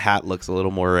 Camington. That hat looks a little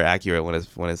more accurate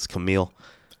when it's Camille.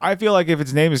 I feel like if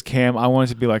its name is Cam, I want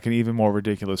it to be like an even more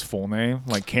ridiculous full name,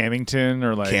 like Camington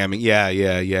or like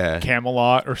Yeah.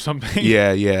 Camelot or something.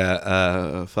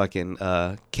 Yeah. Fucking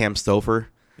Cam Stouffer.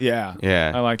 Yeah.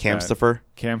 Yeah. I like that. Camstopher.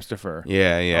 Camstopher.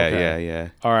 Yeah. Okay. Yeah.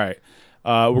 All right.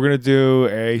 We're going to do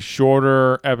a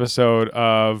shorter episode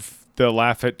of the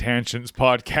Laugh at Tangents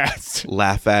podcast.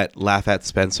 Laugh at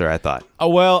Spencer, I thought.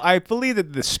 Well, I believe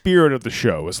that the spirit of the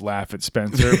show was Laugh at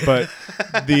Spencer, but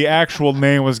the actual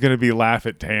name was going to be Laugh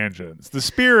at Tangents. The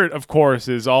spirit, of course,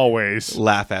 is always,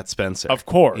 Laugh at Spencer. of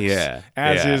course. Yeah.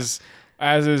 As yeah. is,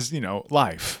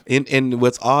 life. And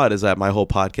what's odd is that my whole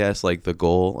podcast, like the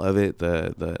goal of it,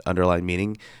 the underlying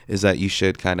meaning is that you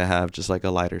should kind of have just like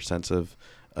a lighter sense of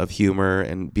humor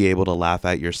and be able to laugh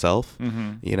at yourself,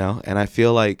 and I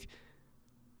feel like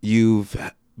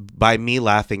by me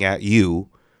laughing at you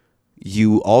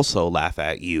also laugh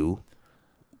at you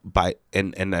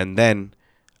and then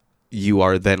you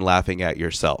are then laughing at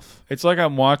yourself. It's like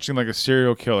I'm watching like a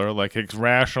serial killer like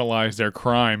rationalize their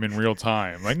crime in real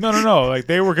time. Like no, like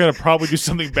they were gonna probably do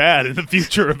something bad in the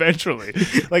future eventually.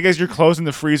 Like as you're closing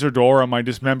the freezer door on my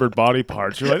dismembered body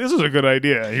parts, you're like, this is a good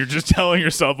idea. You're just telling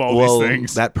yourself all these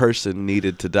things. That person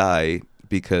needed to die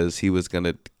because he was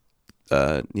gonna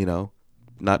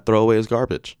not throw away his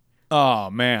garbage. Oh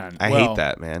man, I hate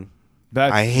that, man.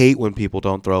 I hate when people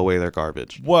don't throw away their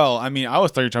garbage. Well, I mean, I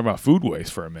was thought you were talking about food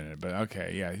waste for a minute, but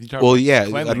okay, yeah. Well, yeah,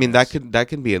 I mean that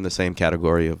can be in the same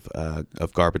category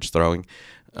of garbage throwing.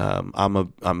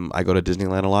 I go to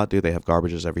Disneyland a lot, dude. They have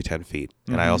garbages every 10 feet,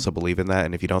 and I also believe in that.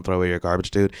 And if you don't throw away your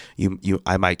garbage, dude,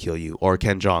 I might kill you or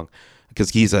Ken Jeong, because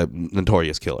he's a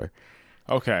notorious killer.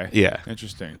 Okay. Yeah.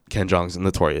 Interesting. Ken Jeong's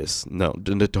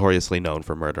notoriously known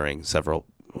for murdering several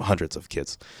hundreds of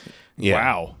kids. Yeah.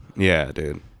 Wow. Yeah,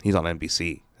 dude. He's on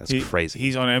NBC. That's crazy.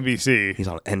 He's on NBC. He's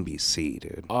on NBC,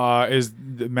 dude. Is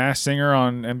the Masked Singer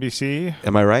on NBC?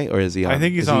 Am I right, or is he on? I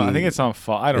think he's on. I think it's on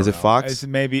Fox. I don't know. Is it Fox? It's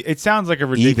maybe. It sounds like a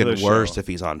ridiculous. Even worse show. if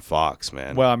he's on Fox,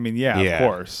 man. Well, I mean, yeah. Of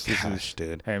course. Gosh,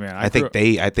 dude. Hey, man. I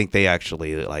think they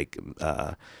actually like,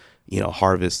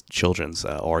 harvest children's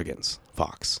organs.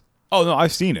 Fox. Oh no,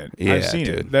 I've seen it. Yeah, I've seen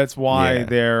dude. it. That's why Yeah.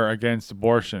 they're against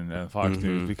abortion at Fox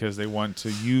News, because they want to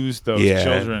use those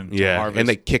children to harvest. And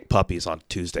they kick puppies on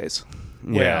Tuesdays.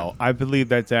 Well, I believe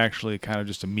that's actually kind of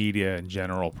just a media and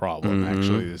general problem.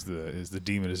 Actually, is the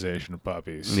demonization of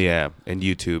puppies. Yeah, and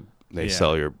YouTube they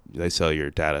sell your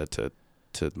data to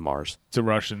Mars. To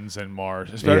Russians and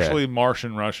Mars, especially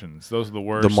Martian Russians. Those are the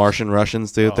worst. The Martian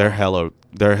Russians, dude, they're hella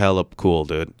cool,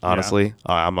 dude. Honestly,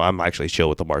 I'm actually chill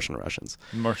with the Martian Russians.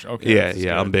 Okay. Yeah, that's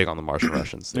yeah, good. I'm big on the Martian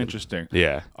Russians. Dude. Interesting.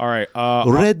 Yeah. All right.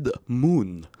 Red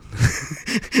Moon.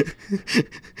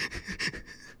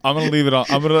 I'm gonna leave it on.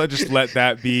 I'm gonna just let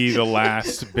that be the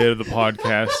last bit of the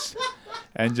podcast,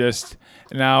 and just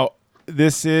now.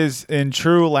 This is in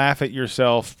true laugh at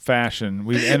yourself fashion.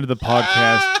 We've ended the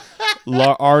podcast.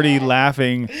 Artie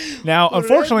laughing. Now,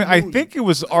 unfortunately, I think it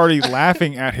was Artie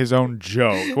laughing at his own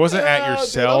joke. It wasn't at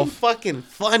yourself. Dude, I'm fucking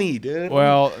funny, dude.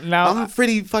 Well, now I'm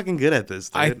pretty fucking good at this,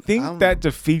 dude. I think that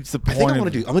defeats the point. I think I'm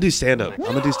gonna do stand up. I'm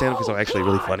gonna do stand up because I'm actually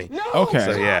really funny. Okay.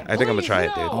 So yeah, I think I'm gonna try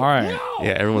it, dude. All right.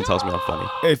 Yeah, everyone tells me I'm funny.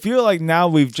 I feel like now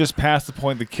we've just passed the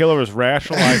point the killer has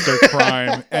rationalized their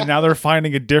crime, and now they're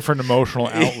finding a different emotional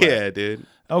outlet. Yeah, dude.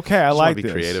 Okay, I like be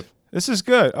this. creative. This is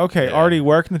good. Okay, Artie,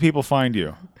 where can the people find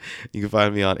you? You can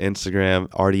find me on Instagram,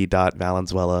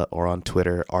 artie.valenzuela, or on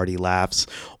Twitter, Artie Laughs.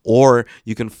 Or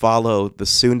you can follow the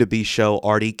soon-to-be show,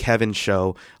 Artie Kevin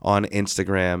Show, on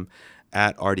Instagram,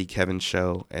 at Artie Kevin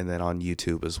Show, and then on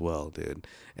YouTube as well, dude.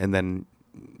 And then,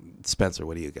 Spencer,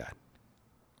 what do you got?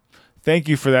 Thank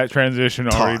you for that transition,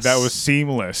 Artie. Toss. That was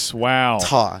seamless. Wow.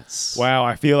 Toss. Wow,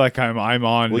 I feel like I'm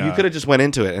on. Well, you could have just went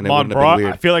into it, and it on wouldn't have been I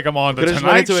weird. feel like I'm on the Could have just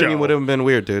went Tonight into it, and it Show. would have been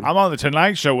weird, dude. I'm on the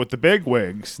Tonight Show with the big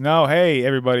wigs. No, hey,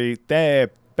 everybody.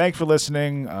 Thanks for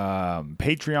listening.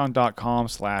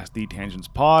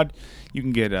 Patreon.com/TheTangentsPod. You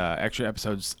can get extra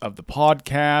episodes of the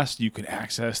podcast. You can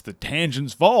access the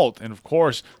Tangents Vault. And, of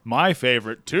course, my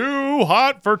favorite, Too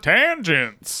Hot for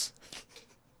Tangents.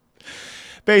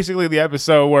 Basically, the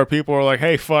episode where people are like,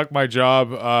 "Hey, fuck my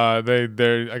job. I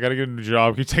gotta get a new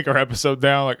job. Can you take our episode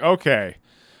down?" Like, okay.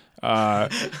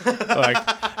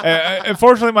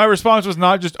 Unfortunately, my response was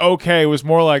not just okay. It was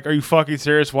more like, "Are you fucking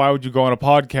serious? Why would you go on a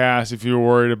podcast if you were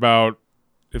worried about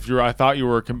I thought you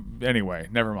were anyway.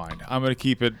 Never mind. I'm gonna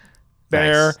keep it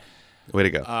there. Nice. Way to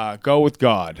go. Go with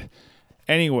God.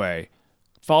 Anyway.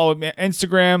 Follow me on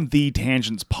Instagram, The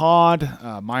Tangents Pod.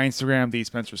 My Instagram, The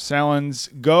Spencer Sellens.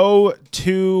 Go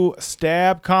to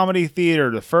Stab Comedy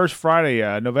Theater the first Friday,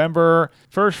 November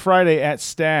 1st Friday at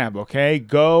Stab, okay?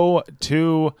 Go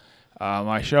to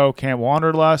my show, Camp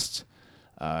Wanderlust.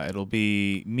 It'll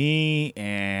be me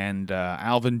and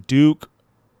Alvin Duke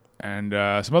and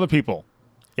some other people.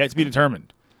 Yet to be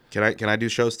determined. Can I do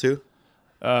shows too?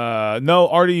 No,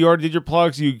 Artie, you already did your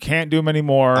plugs. You can't do them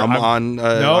anymore. I'm on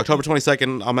nope. October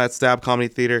 22nd. I'm at Stab Comedy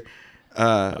Theater.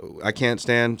 I Can't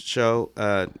Stand show.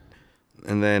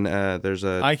 And then there's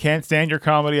a I can't stand your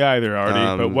comedy either,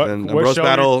 Artie. But what Roast show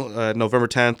Battle November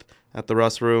 10th at the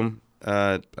Rust Room.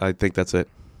 I think that's it.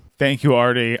 Thank you,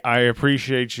 Artie. I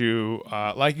appreciate you.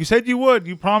 Like you said you would.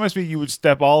 You promised me you would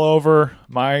step all over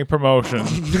my promotion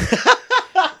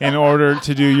in order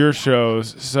to do your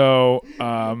shows. So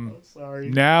Sorry.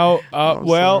 now,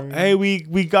 sorry. hey,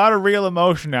 we got a real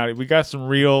emotion out of it. We got some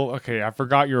real. Okay, I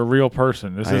forgot you're a real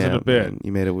person. This isn't a bit. Man.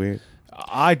 You made it weird.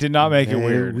 I did not make it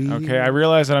weird. Okay, I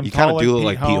realize that I'm. You kind of do look Pete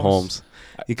like Pete Holmes.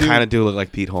 You kind of do look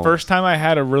like Pete Holmes. First time I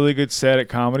had a really good set at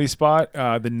Comedy Spot.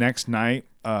 The next night,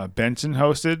 Benson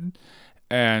hosted,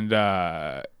 and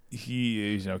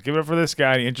he, give it up for this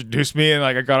guy. And he introduced me, and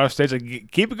I got off stage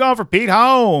like, "Keep it going for Pete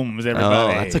Holmes, everybody."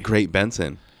 Oh, that's a great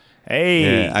Benson.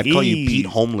 Hey, Yeah, I'd call you Pete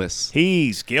Homeless.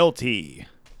 He's guilty.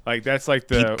 Like that's like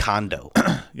the Pete Condo.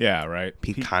 yeah, right.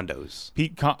 Pete Condos.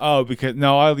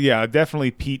 Because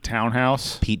definitely Pete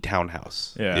Townhouse. Pete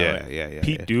Townhouse. Yeah, yeah.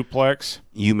 Pete Duplex.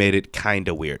 You made it kind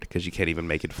of weird because you can't even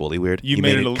make it fully weird. You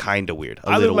made made it it kind of weird.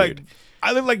 I little look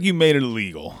weird. like you made it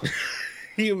illegal.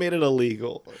 You made it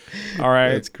illegal. All right.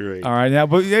 That's great. All right. Now,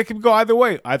 but it can go either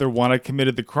way. Either one, I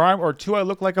committed the crime, or two, I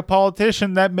look like a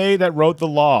politician that wrote the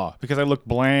law because I look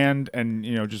bland and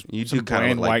just You some do kinda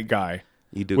bland look like- white guy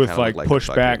You do with kinda like look push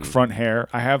a back fucking- front hair.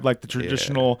 I have like the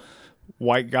traditional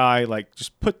white guy, like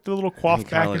just put the little You coif kinda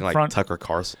back look in like front. Tucker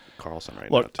Carlson right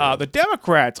Look, now. Too. the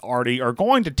Democrats, Artie, are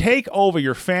going to take over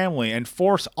your family and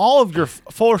force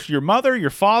your mother, your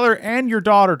father, and your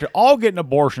daughter to all get an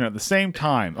abortion at the same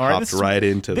time. All right, Hopped right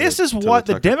into this the- is to what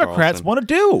the the Tucker Democrats Carlson. want to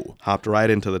do. Hopped right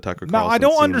into the Tucker Now Carlson. I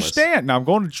don't seamless. understand. Now I'm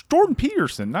going to Jordan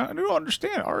Peterson. Now, I don't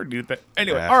understand. I already did that.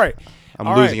 Anyway, Yeah. all right. I'm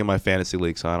All losing right. in my fantasy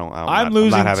league, so I'm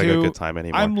losing not having to, a good time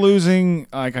anymore. I'm losing,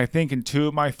 like I think, in 2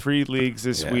 of my 3 leagues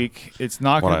this Yeah. week. It's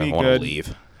not going to be I want good. to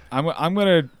leave. I'm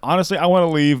gonna honestly. I want to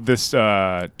leave this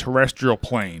terrestrial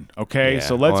plane. Okay, Yeah,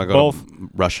 so I let's wanna go both. to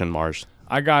Russian Mars.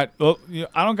 I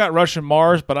don't got Russian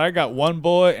Mars, but I got one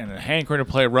bullet and a hankering to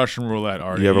play Russian roulette.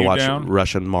 Are You ever watch down?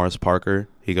 Russian Mars Parker?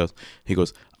 He goes.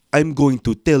 I'm going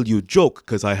to tell you joke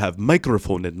because I have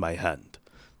microphone in my hand.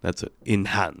 That's it. In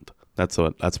hand. That's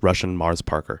Russian Mars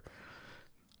Parker.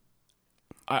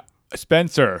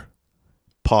 Spencer.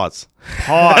 Pause.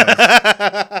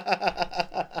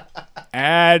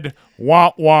 Add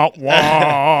wah wah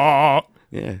wah.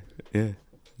 Yeah. Nice.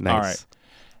 All right.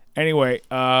 Anyway,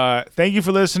 thank you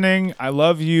for listening. I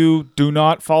love you. Do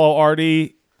not follow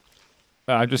Artie.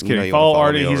 I'm just kidding. you Follow wanna follow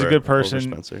Artie. me He's a over- good over person.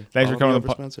 Spencer. Thanks for Follow coming me on over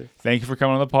the Spencer. Thank you for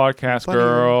coming on the podcast, Funnier.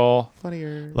 girl.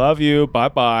 Funnier. Love you. Bye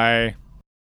bye.